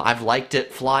 I've liked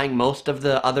it flying most of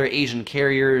the other Asian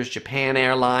carriers, Japan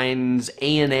Airlines,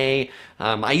 ANA.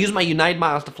 I use my United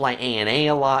Miles to fly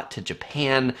ANA a lot to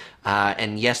Japan,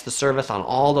 and yes, the service on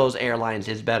all those airlines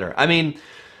is better. I mean,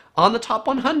 on the top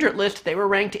 100 list, they were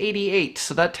ranked 88,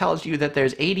 so that tells you that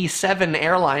there's 87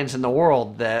 airlines in the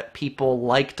world that people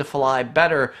like to fly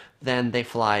better than they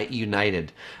fly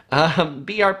United.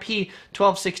 BRP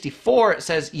 1264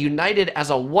 says United as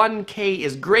a 1K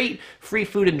is great, free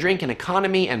food and drink in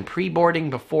economy and pre-boarding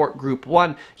before Group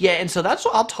 1. Yeah, and so that's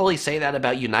what I'll totally say that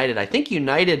about United. I think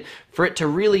United, for it to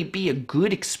really be a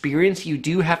good experience, you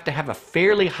do have to have a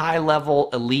fairly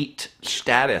high-level elite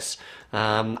status.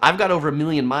 I've got over 1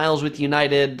 million miles with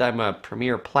United. I'm a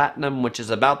Premier Platinum, which is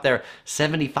about their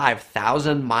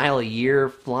 75,000 mile a year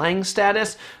flying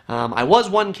status. I was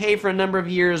 1K for a number of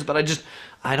years, but I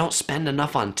don't spend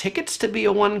enough on tickets to be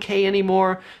a 1K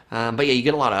anymore. But yeah, you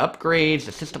get a lot of upgrades,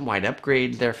 the system-wide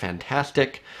upgrades, they're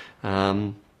fantastic.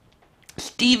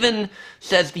 Steven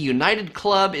says the United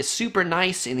Club is super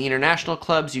nice. In the international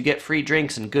clubs, you get free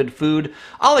drinks and good food.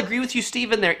 I'll agree with you,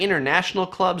 Steven. Their international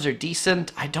clubs are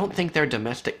decent. I don't think their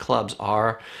domestic clubs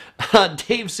are.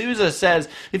 Dave Souza says,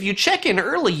 if you check in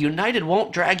early, United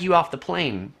won't drag you off the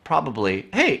plane. Probably.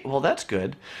 Hey, well, that's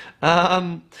good.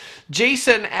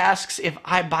 Jason asks if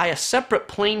I buy a separate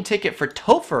plane ticket for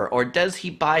Topher, or does he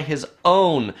buy his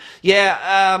own?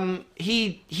 Yeah,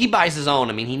 he buys his own.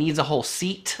 I mean, he needs a whole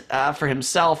seat for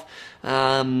himself,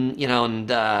 and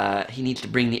he needs to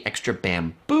bring the extra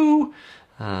bamboo.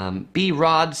 B.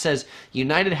 Rod says,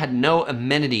 United had no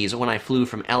amenities when I flew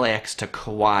from LAX to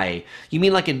Kauai. You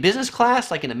mean like in business class,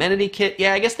 like an amenity kit?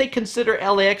 Yeah, I guess they consider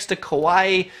LAX to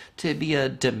Kauai to be a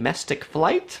domestic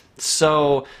flight,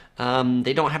 so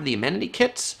they don't have the amenity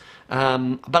kits.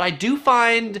 But I do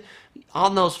find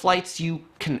on those flights you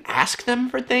can ask them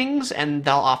for things, and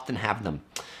they'll often have them.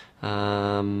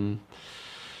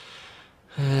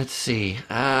 Let's see.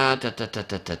 Brandon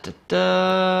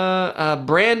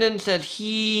said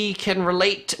he can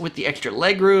relate with the extra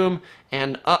legroom.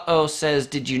 And says,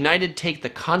 did United take the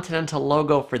Continental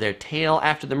logo for their tail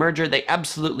after the merger? They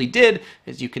absolutely did.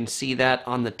 As you can see that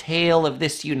on the tail of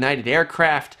this United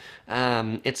aircraft.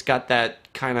 It's got that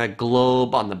kind of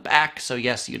globe on the back. So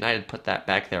yes, United put that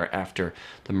back there after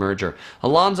the merger.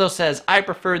 Alonzo says, I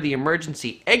prefer the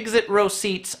emergency exit row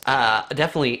seats.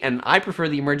 Definitely. And I prefer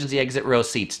the emergency exit row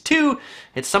seats too.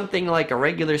 It's something like a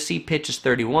regular seat pitch is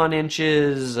 31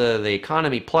 inches. The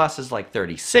Economy Plus is like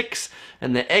 36.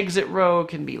 And the exit row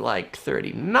can be like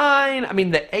 39. I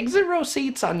mean, the exit row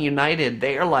seats on United,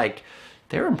 they're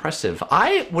impressive.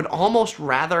 I would almost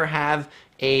rather have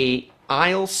a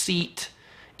aisle seat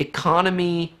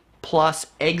Economy Plus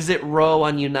exit row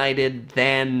on United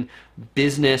than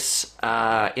business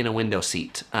in a window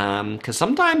seat. Because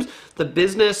sometimes the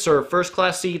business or first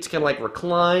class seats can like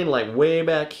recline like way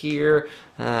back here.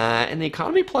 And the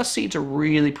Economy Plus seats are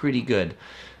really pretty good.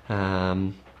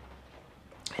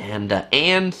 And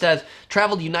Anne says,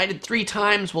 traveled United 3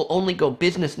 times, will only go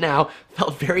business now.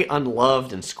 Felt very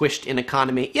unloved and squished in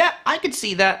economy. Yeah, I could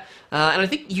see that. And I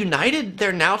think United,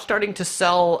 they're now starting to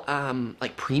sell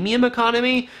like premium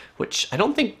economy, which I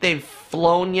don't think they've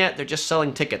flown yet. They're just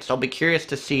selling tickets. So I'll be curious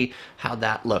to see how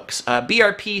that looks.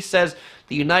 BRP says,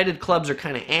 the United clubs are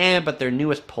kind of but their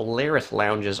newest Polaris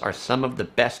lounges are some of the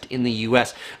best in the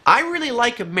U.S. I really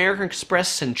like American Express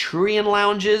Centurion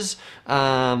lounges,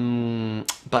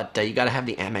 but you got to have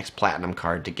the Amex Platinum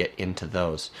card to get into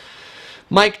those.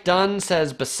 Mike Dunn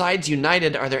says, besides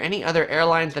United, are there any other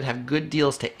airlines that have good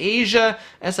deals to Asia?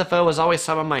 SFO is always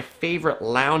some of my favorite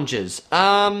lounges.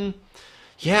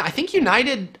 Yeah, I think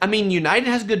United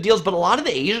has good deals, but a lot of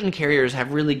the Asian carriers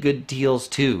have really good deals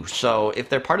too. So if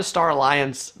they're part of Star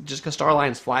Alliance, just because Star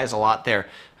Alliance flies a lot there,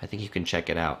 I think you can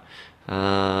check it out.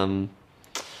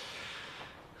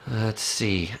 Let's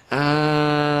see.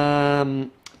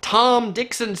 Tom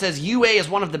Dixon says UA is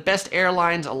one of the best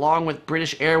airlines along with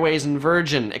British Airways and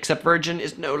Virgin, except Virgin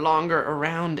is no longer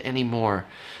around anymore.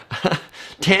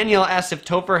 Daniel asks if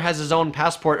Topher has his own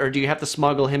passport or do you have to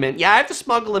smuggle him in? Yeah, I have to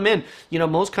smuggle him in. You know,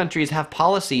 most countries have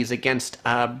policies against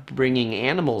bringing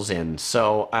animals in,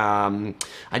 so I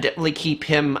definitely keep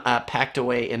him packed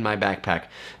away in my backpack.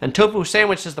 And Tofu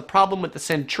Sandwich says the problem with the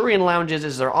Centurion lounges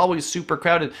is they're always super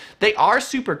crowded. They are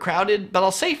super crowded, but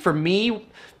I'll say for me,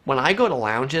 when I go to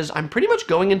lounges, I'm pretty much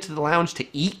going into the lounge to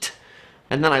eat,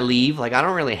 and then I leave. Like, I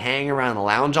don't really hang around the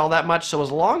lounge all that much, so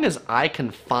as long as I can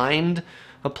find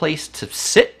a place to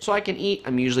sit so I can eat,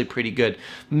 I'm usually pretty good.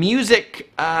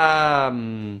 Music,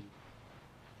 Sly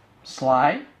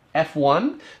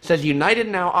F1 says United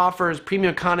now offers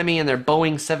premium economy in their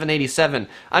Boeing 787.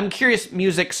 I'm curious,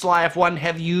 Music, Sly F1,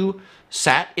 have you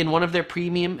sat in one of their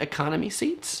premium economy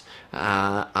seats?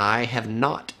 I have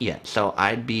not yet, so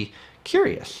I'd be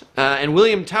curious. And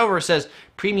William Tower says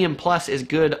Premium Plus is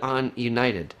good on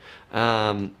United.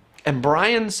 And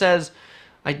Brian says,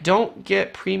 I don't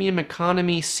get premium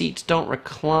economy seats don't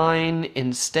recline.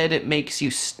 Instead, it makes you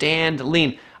stand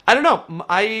lean. I don't know.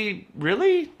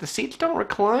 The seats don't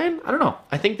recline? I don't know.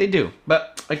 I think they do,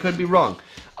 but I could be wrong.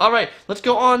 All right, let's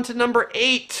go on to number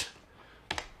 8.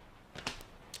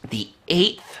 The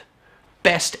 8th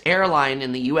best airline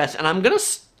in the U.S. And I'm going to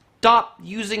stop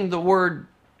using the word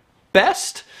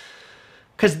best,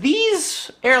 because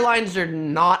these airlines are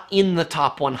not in the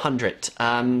top 100.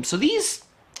 So these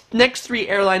next 3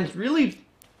 airlines really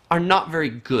are not very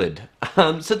good.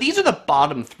 So these are the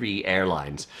bottom 3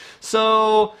 airlines.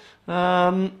 So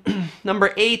number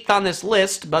 8th on this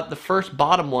list, but the first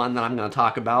bottom one that I'm going to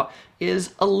talk about is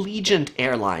Allegiant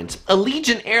Airlines.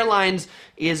 Allegiant Airlines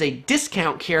is a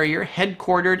discount carrier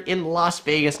headquartered in Las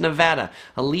Vegas, Nevada.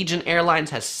 Allegiant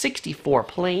Airlines has 64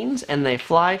 planes and they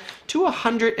fly to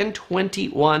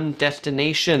 121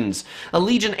 destinations.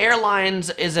 Allegiant Airlines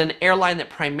is an airline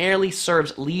that primarily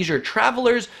serves leisure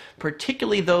travelers,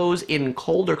 particularly those in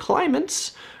colder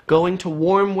climates, going to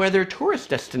warm weather tourist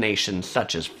destinations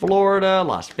such as Florida,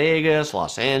 Las Vegas,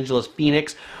 Los Angeles,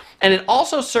 Phoenix, and it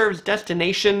also serves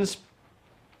destinations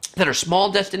that are small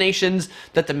destinations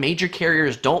that the major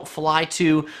carriers don't fly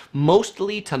to,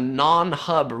 mostly to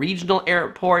non-hub regional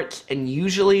airports, and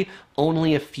usually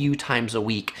only a few times a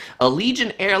week.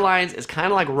 Allegiant Airlines is kind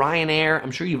of like Ryanair.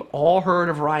 I'm sure you've all heard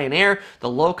of Ryanair, the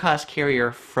low-cost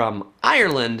carrier from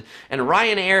Ireland, and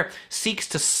Ryanair seeks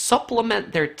to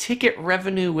supplement their ticket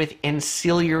revenue with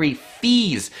ancillary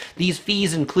fees. These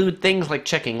fees include things like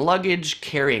checking luggage,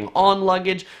 carrying on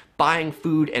luggage, buying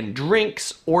food and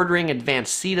drinks, ordering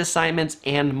advanced seat assignments,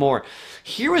 and more.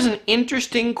 Here was an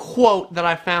interesting quote that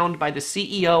I found by the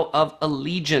CEO of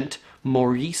Allegiant,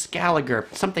 Maurice Gallagher,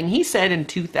 something he said in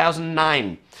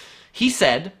 2009. He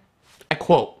said, I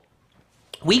quote,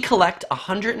 "We collect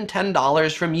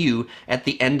 $110 from you at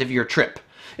the end of your trip.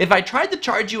 If I tried to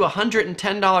charge you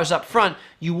 $110 up front,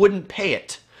 you wouldn't pay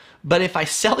it. But if I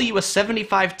sell you a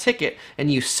 $75 ticket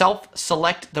and you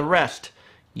self-select the rest,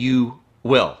 you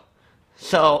will."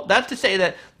 So that's to say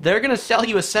that they're going to sell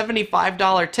you a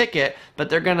 $75 ticket, but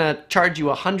they're going to charge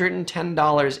you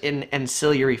 $110 in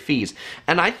ancillary fees.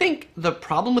 And I think the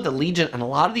problem with Allegiant and a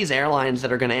lot of these airlines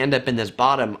that are going to end up in this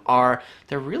bottom are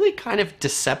they're really kind of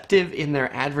deceptive in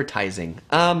their advertising.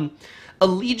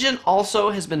 Allegiant also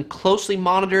has been closely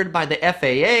monitored by the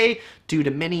FAA due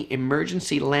to many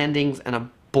emergency landings and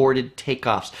aborted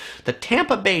takeoffs. The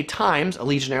Tampa Bay Times,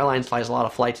 Allegiant Airlines flies a lot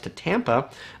of flights to Tampa,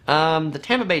 the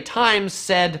Tampa Bay Times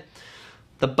said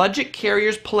the budget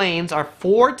carrier's planes are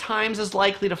 4 times as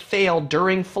likely to fail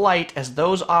during flight as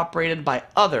those operated by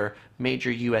other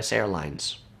major U.S.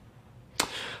 airlines.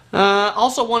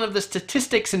 Also, one of the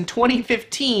statistics in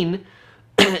 2015,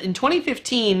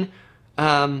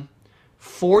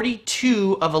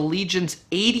 42 of Allegiant's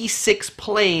 86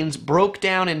 planes broke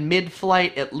down in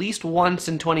mid-flight at least once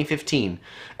in 2015.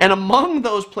 And among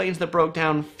those planes that broke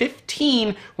down,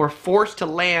 15 were forced to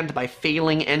land by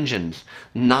failing engines,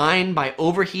 9 by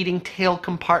overheating tail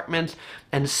compartments,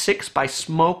 and 6 by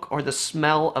smoke or the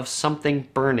smell of something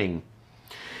burning.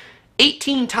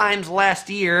 18 times last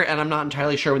year, and I'm not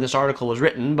entirely sure when this article was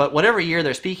written, but whatever year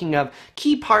they're speaking of,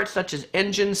 key parts such as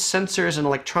engines, sensors, and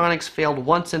electronics failed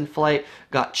once in flight,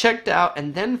 got checked out,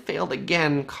 and then failed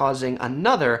again, causing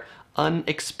another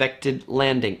unexpected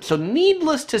landing. So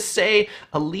needless to say,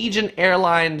 Allegiant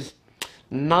Airlines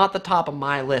not the top of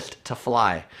my list to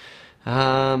fly.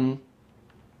 And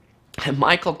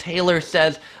Michael Taylor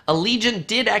says, Allegiant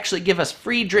did actually give us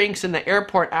free drinks in the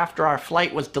airport after our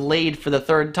flight was delayed for the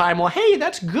third time. Well, hey,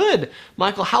 that's good.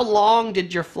 Michael, how long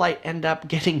did your flight end up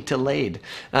getting delayed?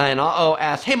 And Uh-oh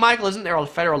asks, hey, Michael, isn't there a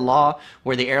federal law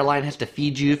where the airline has to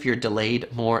feed you if you're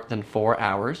delayed more than 4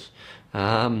 hours?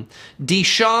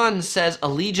 Deshaun says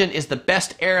Allegiant is the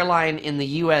best airline in the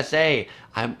USA.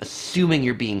 I'm assuming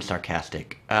you're being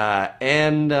sarcastic.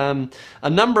 And a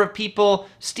number of people,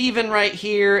 Steven right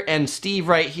here and Steve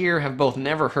right here, have both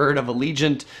never heard of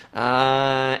Allegiant.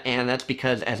 And that's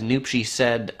because, as Noopshy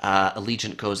said,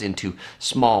 Allegiant goes into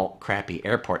small, crappy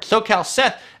airports. SoCal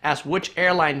Seth asks which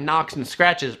airline knocks and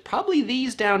scratches. Probably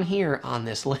these down here on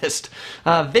this list.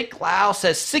 Vic Lau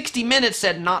says 60 Minutes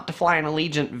said not to fly an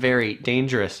Allegiant, very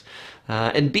dangerous.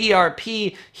 And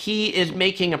BRP, he is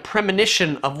making a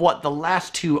premonition of what the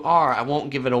last two are. I won't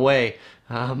give it away,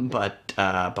 but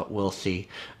we'll see.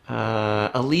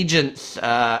 Allegiant,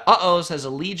 says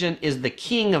Allegiant is the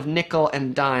king of nickel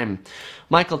and dime.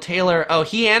 Michael Taylor,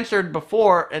 he answered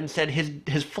before and said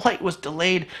his flight was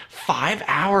delayed 5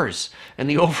 hours, and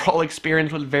the overall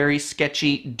experience was very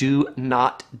sketchy. Do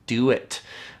not do it.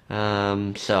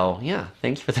 So, yeah,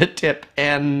 thanks for the tip.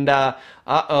 And,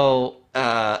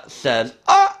 says,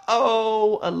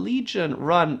 Allegiant,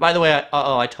 run. By the way,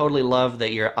 I totally love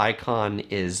that your icon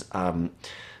is,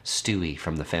 Stewie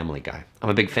from the Family Guy. I'm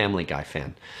a big Family Guy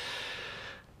fan.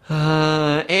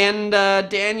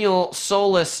 Daniel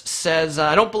Solis says,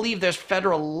 I don't believe there's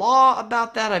federal law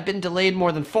about that. I've been delayed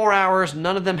more than 4 hours.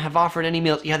 None of them have offered any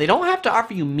meals. Yeah, they don't have to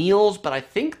offer you meals, but I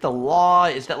think the law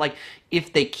is that, like,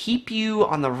 if they keep you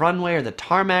on the runway or the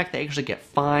tarmac, they actually get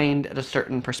fined at a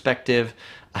certain perspective.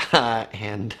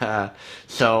 So,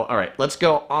 all right, let's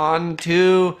go on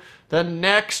to the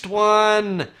next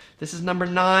one. This is number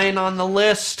 9 on the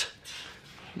list.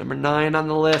 Number 9 on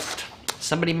the list.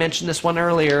 Somebody mentioned this one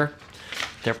earlier.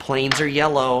 Their planes are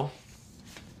yellow.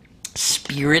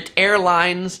 Spirit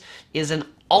Airlines is an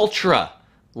ultra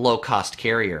low-cost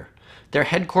carrier. They're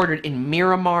headquartered in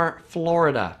Miramar,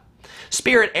 Florida.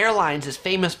 Spirit Airlines is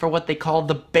famous for what they call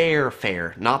the bear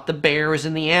fare. Not the bear as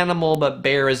in the animal, but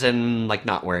bear as in, like,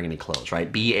 not wearing any clothes,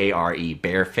 right? B-A-R-E,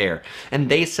 bear fare. And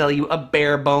they sell you a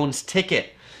bare bones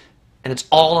ticket. And it's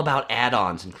all about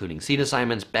add-ons, including seat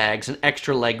assignments, bags, and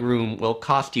extra leg room will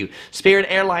cost you. Spirit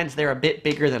Airlines, they're a bit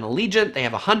bigger than Allegiant. They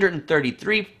have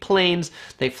 133 planes.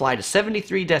 They fly to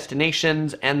 73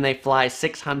 destinations, and they fly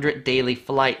 600 daily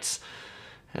flights.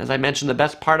 As I mentioned, the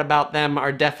best part about them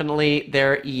are definitely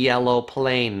their yellow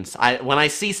planes. When I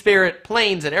see Spirit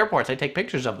planes at airports, I take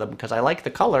pictures of them because I like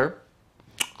the color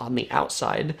on the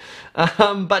outside.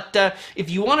 But if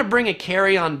you want to bring a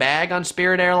carry-on bag on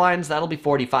Spirit Airlines, that'll be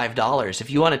 $45.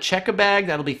 If you want to check a bag,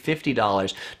 that'll be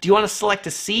 $50. Do you want to select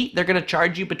a seat? They're going to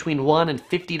charge you between $1 and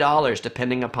 $50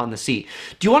 depending upon the seat.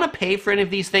 Do you want to pay for any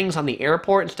of these things on the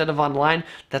airport instead of online?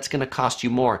 That's going to cost you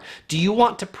more. Do you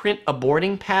want to print a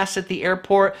boarding pass at the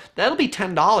airport? That'll be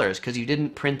 $10 because you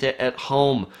didn't print it at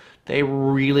home. They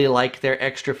really like their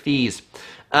extra fees.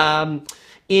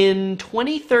 In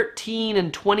 2013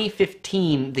 and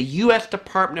 2015, the U.S.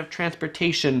 Department of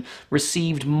Transportation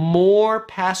received more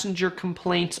passenger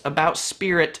complaints about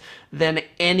Spirit than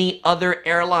any other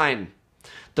airline.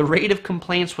 The rate of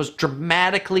complaints was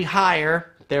dramatically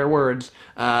higher, their words,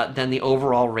 than the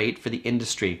overall rate for the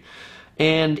industry.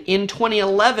 And in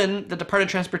 2011, the Department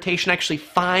of Transportation actually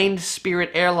fined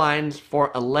Spirit Airlines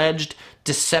for alleged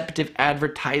deceptive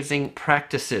advertising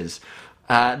practices.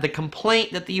 The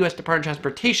complaint that the U.S. Department of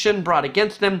Transportation brought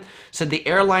against them said the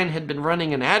airline had been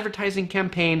running an advertising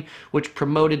campaign which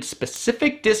promoted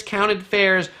specific discounted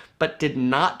fares but did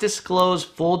not disclose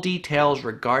full details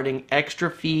regarding extra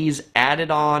fees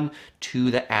added on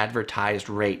to the advertised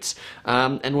rates.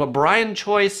 And what Brian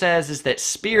Choi says is that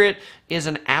Spirit is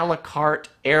an a la carte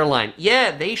airline.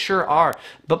 Yeah, they sure are.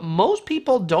 But most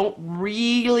people don't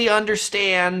really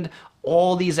understand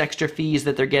all these extra fees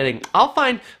that they're getting. I'll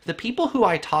find the people who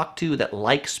I talk to that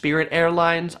like Spirit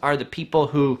Airlines are the people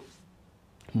who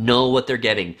know what they're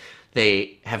getting.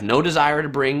 They have no desire to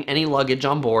bring any luggage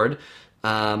on board.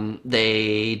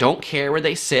 They don't care where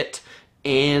they sit.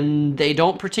 And they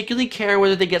don't particularly care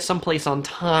whether they get someplace on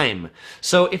time.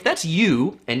 So if that's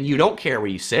you, and you don't care where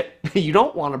you sit, you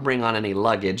don't want to bring on any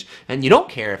luggage, and you don't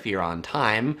care if you're on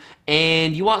time,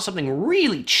 and you want something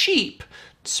really cheap,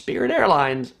 Spirit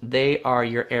Airlines, they are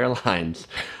your airlines.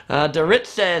 Dorit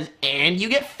says, and you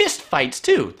get fist fights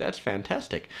too. That's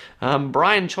fantastic.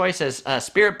 Brian Choi says,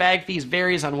 Spirit bag fees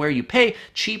varies on where you pay.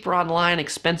 Cheaper online,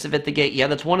 expensive at the gate. Yeah,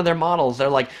 that's one of their models. They're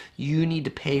like, you need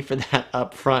to pay for that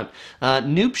up front.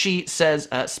 Noopshi says,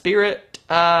 Spirit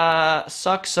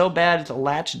sucks so bad it's a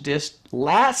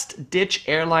last-ditch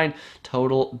airline.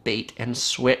 Total bait and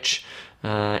switch.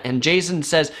 And Jason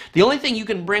says, the only thing you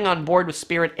can bring on board with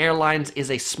Spirit Airlines is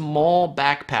a small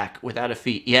backpack without a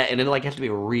fee. Yeah, and it like has to be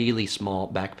a really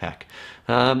small backpack.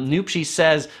 Noopshi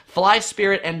says, fly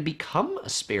Spirit and become a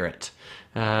Spirit.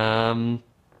 That's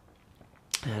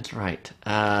right.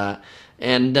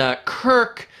 And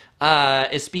Kirk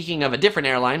is speaking of a different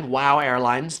airline, WOW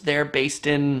Airlines. They're based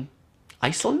in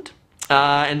Iceland.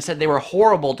 And said they were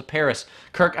horrible to Paris.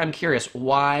 Kirk, I'm curious,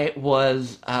 why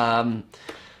was...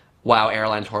 WOW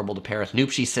Airlines horrible to Paris?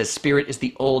 Noopshi says Spirit is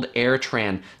the old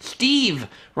AirTran. Steve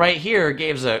right here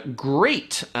gives a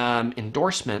great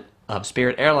endorsement of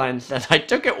Spirit Airlines. Says, I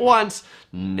took it once,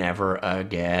 never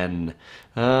again.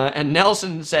 And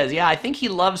Nelson says, yeah, I think he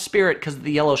loves Spirit because of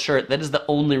the yellow shirt. That is the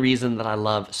only reason that I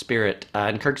love Spirit.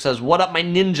 And Kirk says, what up, my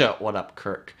ninja? What up,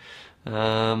 Kirk?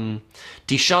 Deshaun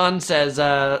says,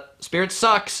 Spirit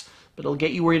sucks, but it'll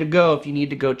get you where to go if you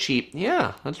need to go cheap.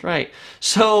 Yeah, that's right.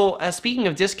 So, speaking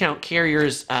of discount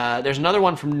carriers, there's another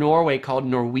one from Norway called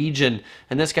Norwegian,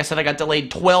 and this guy said I got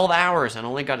delayed 12 hours and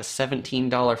only got a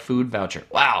 $17 food voucher.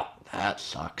 Wow, that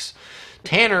sucks.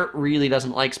 Tanner really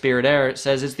doesn't like Spirit Air. It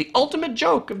says it's the ultimate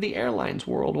joke of the airlines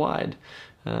worldwide.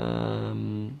 All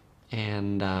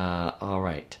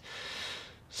right.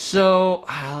 So,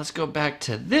 let's go back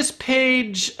to this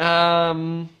page.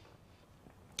 Here's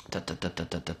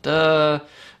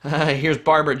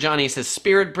Barbara. Johnny says,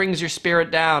 Spirit brings your spirit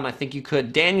down. I think you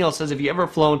could. Daniel says, have you ever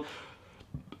flown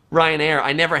Ryanair?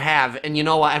 I never have. And you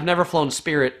know what? I've never flown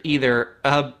Spirit either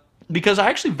because I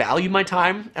actually value my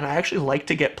time and I actually like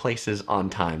to get places on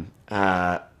time.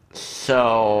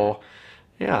 So,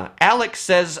 yeah. Alex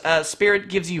says, Spirit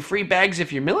gives you free bags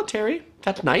if you're military.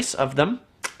 That's nice of them.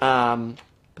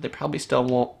 But they probably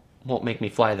still won't make me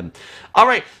fly them. All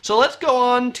right, so let's go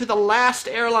on to the last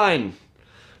airline.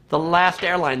 The last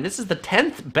airline. This is the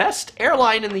 10th best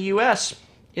airline in the U.S.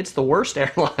 It's the worst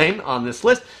airline on this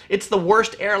list. It's the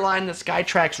worst airline that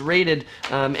Skytrax rated.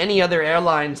 Any other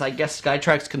airlines, I guess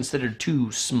Skytrax considered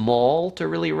too small to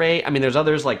really rate. I mean, there's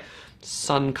others like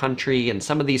Sun Country and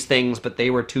some of these things, but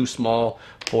they were too small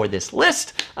for this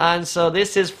list. And so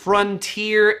this is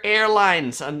Frontier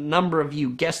Airlines. A number of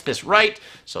you guessed this right,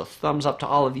 so thumbs up to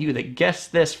all of you that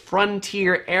guessed this.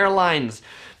 Frontier Airlines.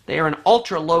 They are an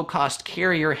ultra low-cost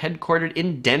carrier headquartered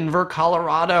in Denver,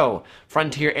 Colorado.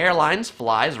 Frontier Airlines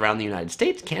flies around the United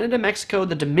States, Canada, Mexico,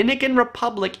 the Dominican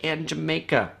Republic, and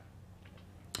Jamaica.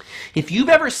 If you've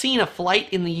ever seen a flight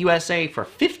in the USA for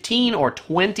 $15 or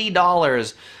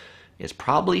 $20, is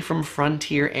probably from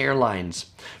Frontier Airlines.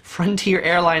 Frontier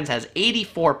Airlines has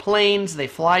 84 planes. They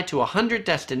fly to 100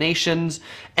 destinations.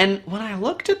 And when I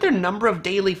looked at their number of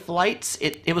daily flights,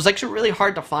 it was actually really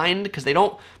hard to find because they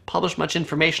don't publish much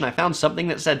information. I found something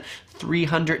that said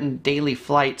 300 in daily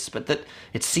flights, but that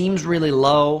it seems really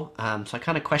low. So I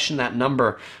kind of question that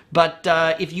number. But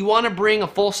if you want to bring a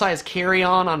full-size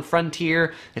carry-on on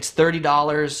Frontier, it's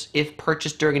 $30 if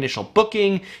purchased during initial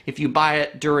booking. If you buy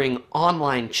it during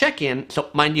online check-in, so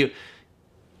mind you,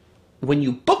 when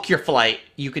you book your flight,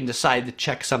 you can decide to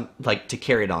check to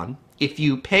carry it on. If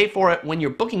you pay for it when you're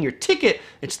booking your ticket,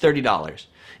 it's $30.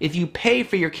 If you pay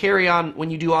for your carry-on when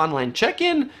you do online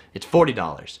check-in, it's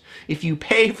 $40. If you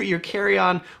pay for your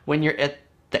carry-on when you're at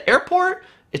the airport,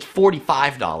 it's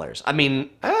 $45. I mean,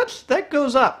 that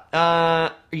goes up.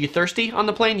 Are you thirsty on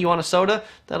the plane? You want a soda?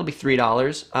 That'll be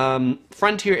 $3.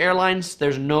 Frontier Airlines,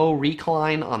 there's no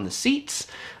recline on the seats.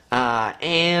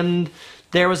 And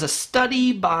there was a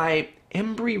study by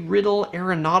Embry-Riddle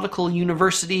Aeronautical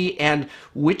University and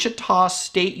Wichita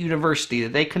State University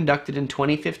that they conducted in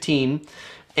 2015.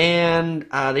 And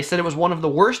they said it was one of the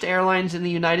worst airlines in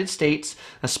the United States,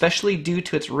 especially due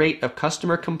to its rate of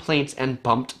customer complaints and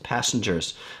bumped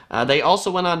passengers. They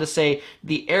also went on to say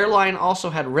the airline also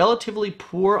had relatively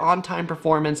poor on-time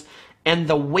performance, and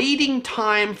the waiting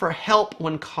time for help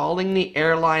when calling the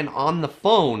airline on the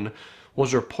phone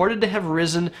was reported to have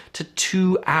risen to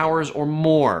 2 hours or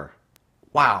more.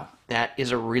 Wow, that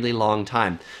is a really long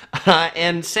time.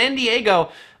 And San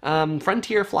Diego,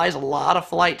 Frontier flies a lot of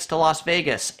flights to Las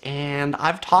Vegas, and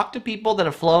I've talked to people that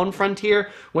have flown Frontier.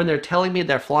 When they're telling me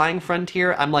they're flying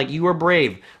Frontier, I'm like, you are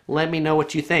brave. Let me know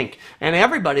what you think. And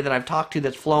everybody that I've talked to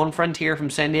that's flown Frontier from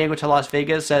San Diego to Las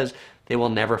Vegas says they will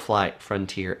never fly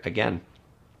Frontier again.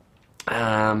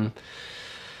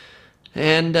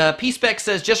 And P-Spec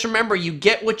says, just remember, you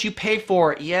get what you pay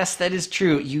for. Yes, that is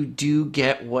true. You do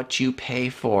get what you pay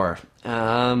for.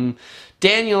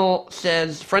 Daniel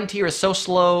says, Frontier is so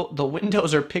slow, the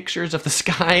windows are pictures of the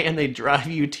sky and they drive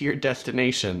you to your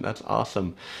destination. That's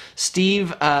awesome.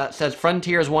 Steve says,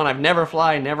 Frontier is one I've never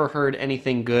fly, never heard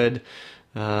anything good.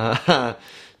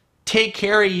 Take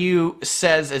Care of You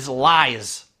says, is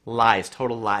lies. Lies,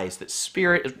 total lies. That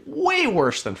Spirit is way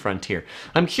worse than Frontier.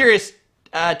 I'm curious,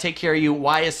 Take Care of You,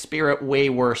 why is Spirit way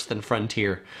worse than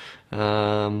Frontier?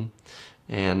 And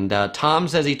Tom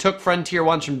says he took Frontier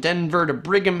once from Denver to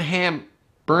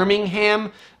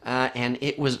Birmingham, and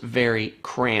it was very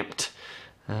cramped.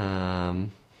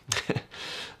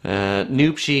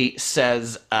 Noopshy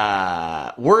says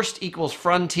worst equals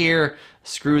Frontier.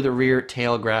 Screw the rear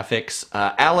tail graphics.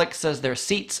 Alex says their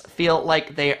seats feel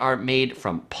like they are made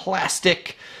from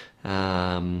plastic.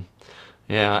 Yeah.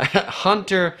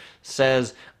 Hunter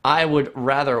says I would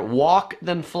rather walk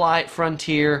than fly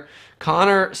Frontier.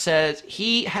 Connor says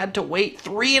he had to wait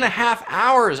 3.5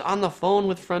 hours on the phone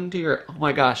with Frontier. Oh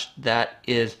my gosh, that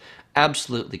is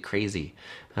absolutely crazy.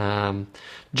 John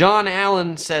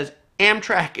Allen says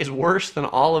Amtrak is worse than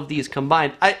all of these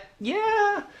combined.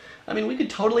 Yeah, I mean, we could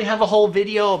totally have a whole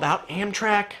video about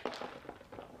Amtrak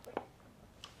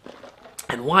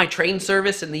and why train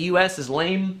service in the U.S. is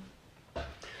lame.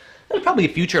 There's probably a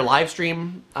future live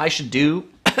stream I should do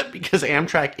because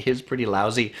Amtrak is pretty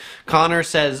lousy. Connor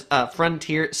says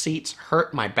Frontier seats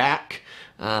hurt my back.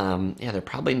 Yeah, they're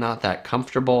probably not that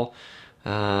comfortable.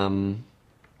 Pop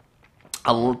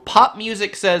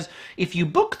Music says, if you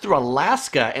book through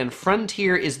Alaska and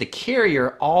Frontier is the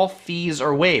carrier, all fees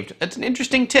are waived. That's an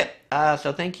interesting tip.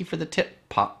 So thank you for the tip,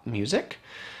 Pop Music.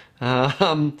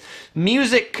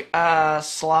 Music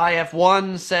Sly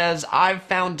F1 says, I've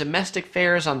found domestic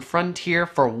fares on Frontier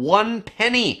for 1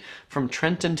 penny from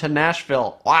Trenton to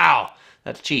Nashville. Wow,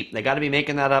 that's cheap. They got to be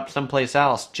making that up someplace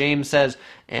else. James says,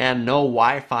 and no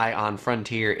Wi-Fi on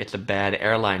Frontier. It's a bad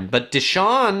airline. But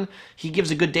Deshaun, he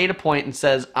gives a good data point and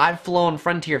says, I've flown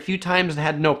Frontier a few times and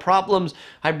had no problems.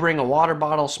 I bring a water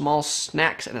bottle, small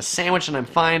snacks, and a sandwich, and I'm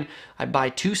fine. I buy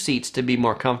 2 seats to be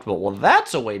more comfortable. Well,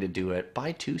 that's a way to do it.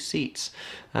 Buy 2 seats.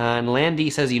 And Landy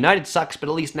says, United sucks, but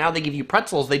at least now they give you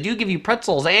pretzels. They do give you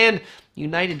pretzels, and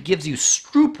United gives you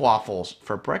stroopwafels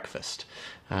for breakfast.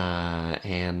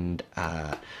 John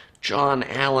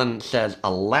Allen says,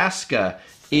 Alaska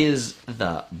is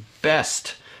the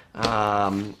best.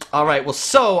 All right, well,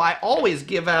 so I always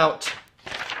give out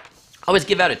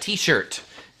a t-shirt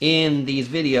in these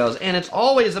videos, and it's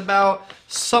always about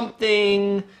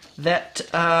something that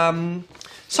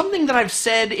I've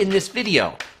said in this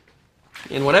video,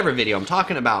 in whatever video I'm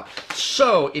talking about.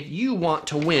 So if you want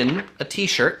to win a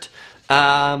t-shirt,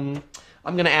 I'm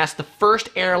going to ask the first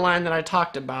airline that I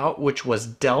talked about, which was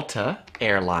Delta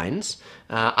Airlines.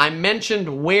 I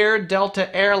mentioned where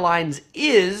Delta Airlines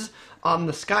is on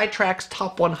the Skytrax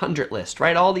Top 100 list,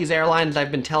 right? All these airlines I've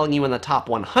been telling you in the top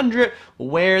 100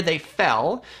 where they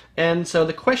fell. And so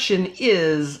the question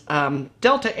is,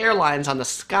 Delta Airlines on the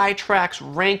Skytrax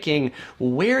ranking,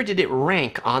 where did it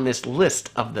rank on this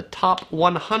list of the top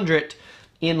 100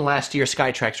 in last year's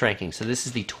Skytrax ranking? So this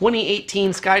is the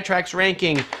 2018 Skytrax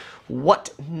ranking. What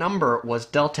number was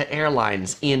Delta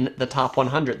Airlines in the top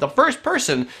 100? The first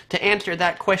person to answer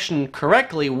that question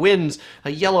correctly wins a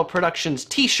Yellow Productions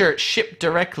t-shirt shipped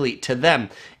directly to them.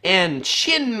 And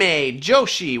Chinmay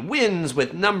Joshi wins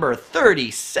with number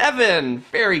 37.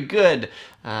 Very good.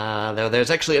 Though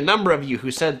there's actually a number of you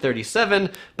who said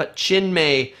 37, but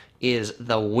Chinmay is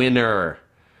the winner.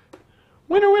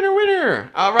 Winner, winner,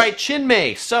 winner. All right,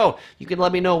 Chinmay. So you can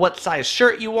let me know what size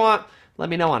shirt you want. Let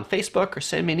me know on Facebook or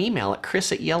send me an email at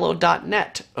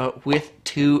chris@yellow.net with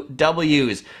 2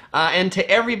 W's. And to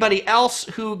everybody else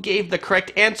who gave the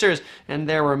correct answers, and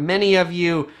there were many of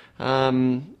you,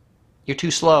 you're too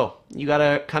slow. You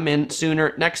gotta come in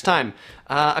sooner next time.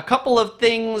 A couple of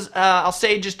things I'll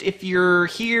say, just if you're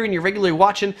here and you're regularly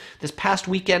watching, this past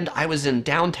weekend I was in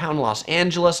downtown Los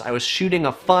Angeles. I was shooting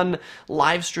a fun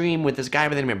live stream with this guy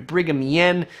by the name of Brigham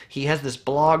Yen. He has this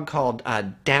blog called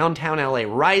Downtown LA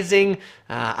Rising.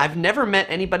 I've never met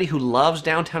anybody who loves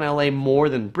downtown LA more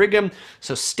than Brigham,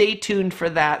 so stay tuned for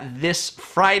that this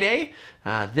Friday.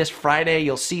 This Friday,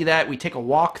 you'll see that. We take a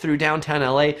walk through downtown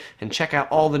LA and check out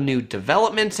all the new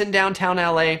developments in downtown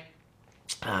LA.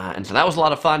 And so that was a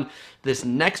lot of fun. This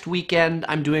next weekend,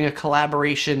 I'm doing a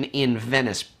collaboration in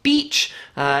Venice Beach.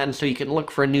 And so you can look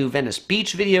for a new Venice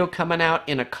Beach video coming out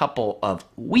in a couple of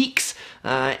weeks.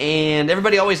 And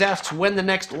everybody always asks when the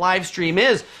next live stream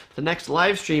is. The next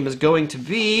live stream is going to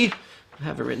be, I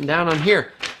have it written down on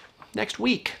here, next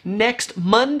week, next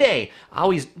Monday.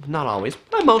 Not always,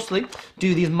 but I mostly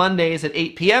do these Mondays at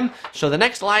 8 p.m. So the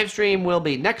next live stream will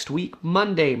be next week,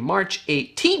 Monday, March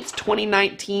 18th,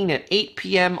 2019 at 8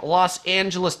 p.m. Los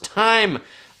Angeles time.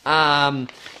 So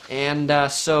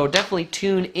definitely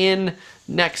tune in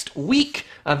next week.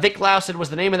 Vic Lau said, was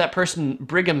the name of that person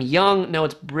Brigham Young? No,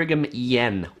 it's Brigham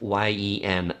Yen,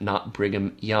 Y-E-N, not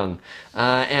Brigham Young.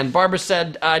 And Barbara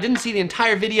said, I didn't see the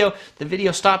entire video. The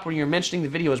video stopped when you were mentioning the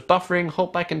video was buffering.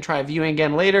 Hope I can try viewing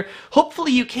again later.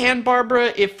 Hopefully you can,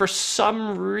 Barbara. If for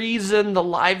some reason the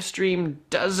live stream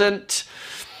doesn't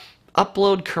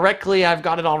upload correctly, I've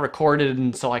got it all recorded,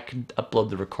 and so I could upload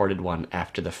the recorded one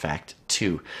after the fact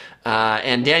too.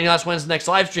 And Daniel asked when's the next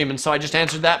live stream, and so I just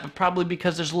answered that, but probably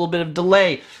because there's a little bit of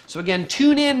delay. So again,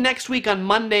 tune in next week on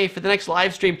Monday for the next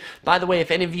live stream. By the way,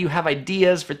 if any of you have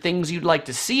ideas for things you'd like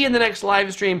to see in the next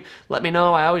live stream, let me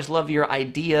know. I always love your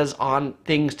ideas on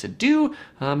things to do,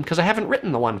 because I haven't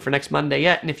written the one for next Monday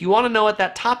yet. And if you want to know what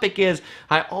that topic is,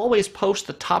 I always post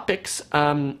the topics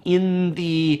in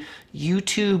the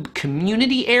YouTube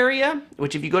community area,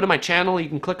 which if you go to my channel, you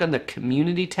can click on the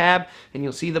community tab and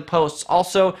you'll see the posts.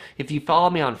 Also, if you follow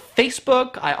me on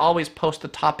Facebook, I always post the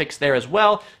topics there as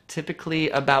well, typically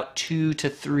about 2 to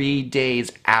 3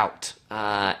 days out.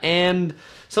 And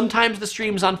sometimes the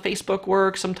streams on Facebook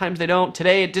work, sometimes they don't.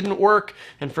 Today it didn't work,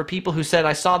 and for people who said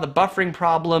I saw the buffering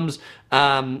problems,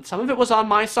 some of it was on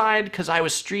my side because I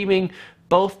was streaming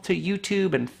both to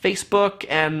YouTube and Facebook,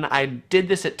 and I did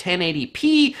this at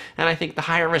 1080p, and I think the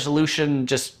higher resolution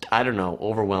just, I don't know,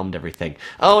 overwhelmed everything.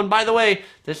 Oh, and by the way,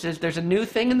 there's a new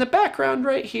thing in the background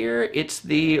right here. It's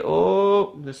the,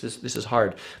 this is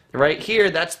hard. Right here,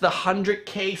 that's the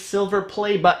 100K silver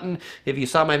play button. If you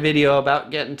saw my video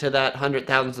about getting to that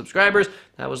 100,000 subscribers,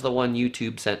 that was the one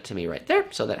YouTube sent to me right there.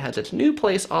 So that has its new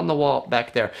place on the wall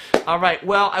back there. All right,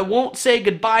 well, I won't say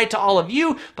goodbye to all of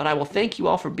you, but I will thank you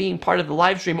all for being part of the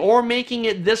live stream or making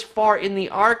it this far in the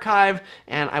archive,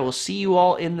 and I will see you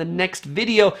all in the next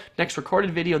video, next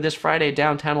recorded video this Friday,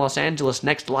 downtown Los Angeles,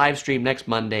 next live stream next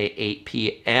Monday, 8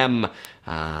 p.m.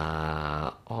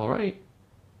 All right.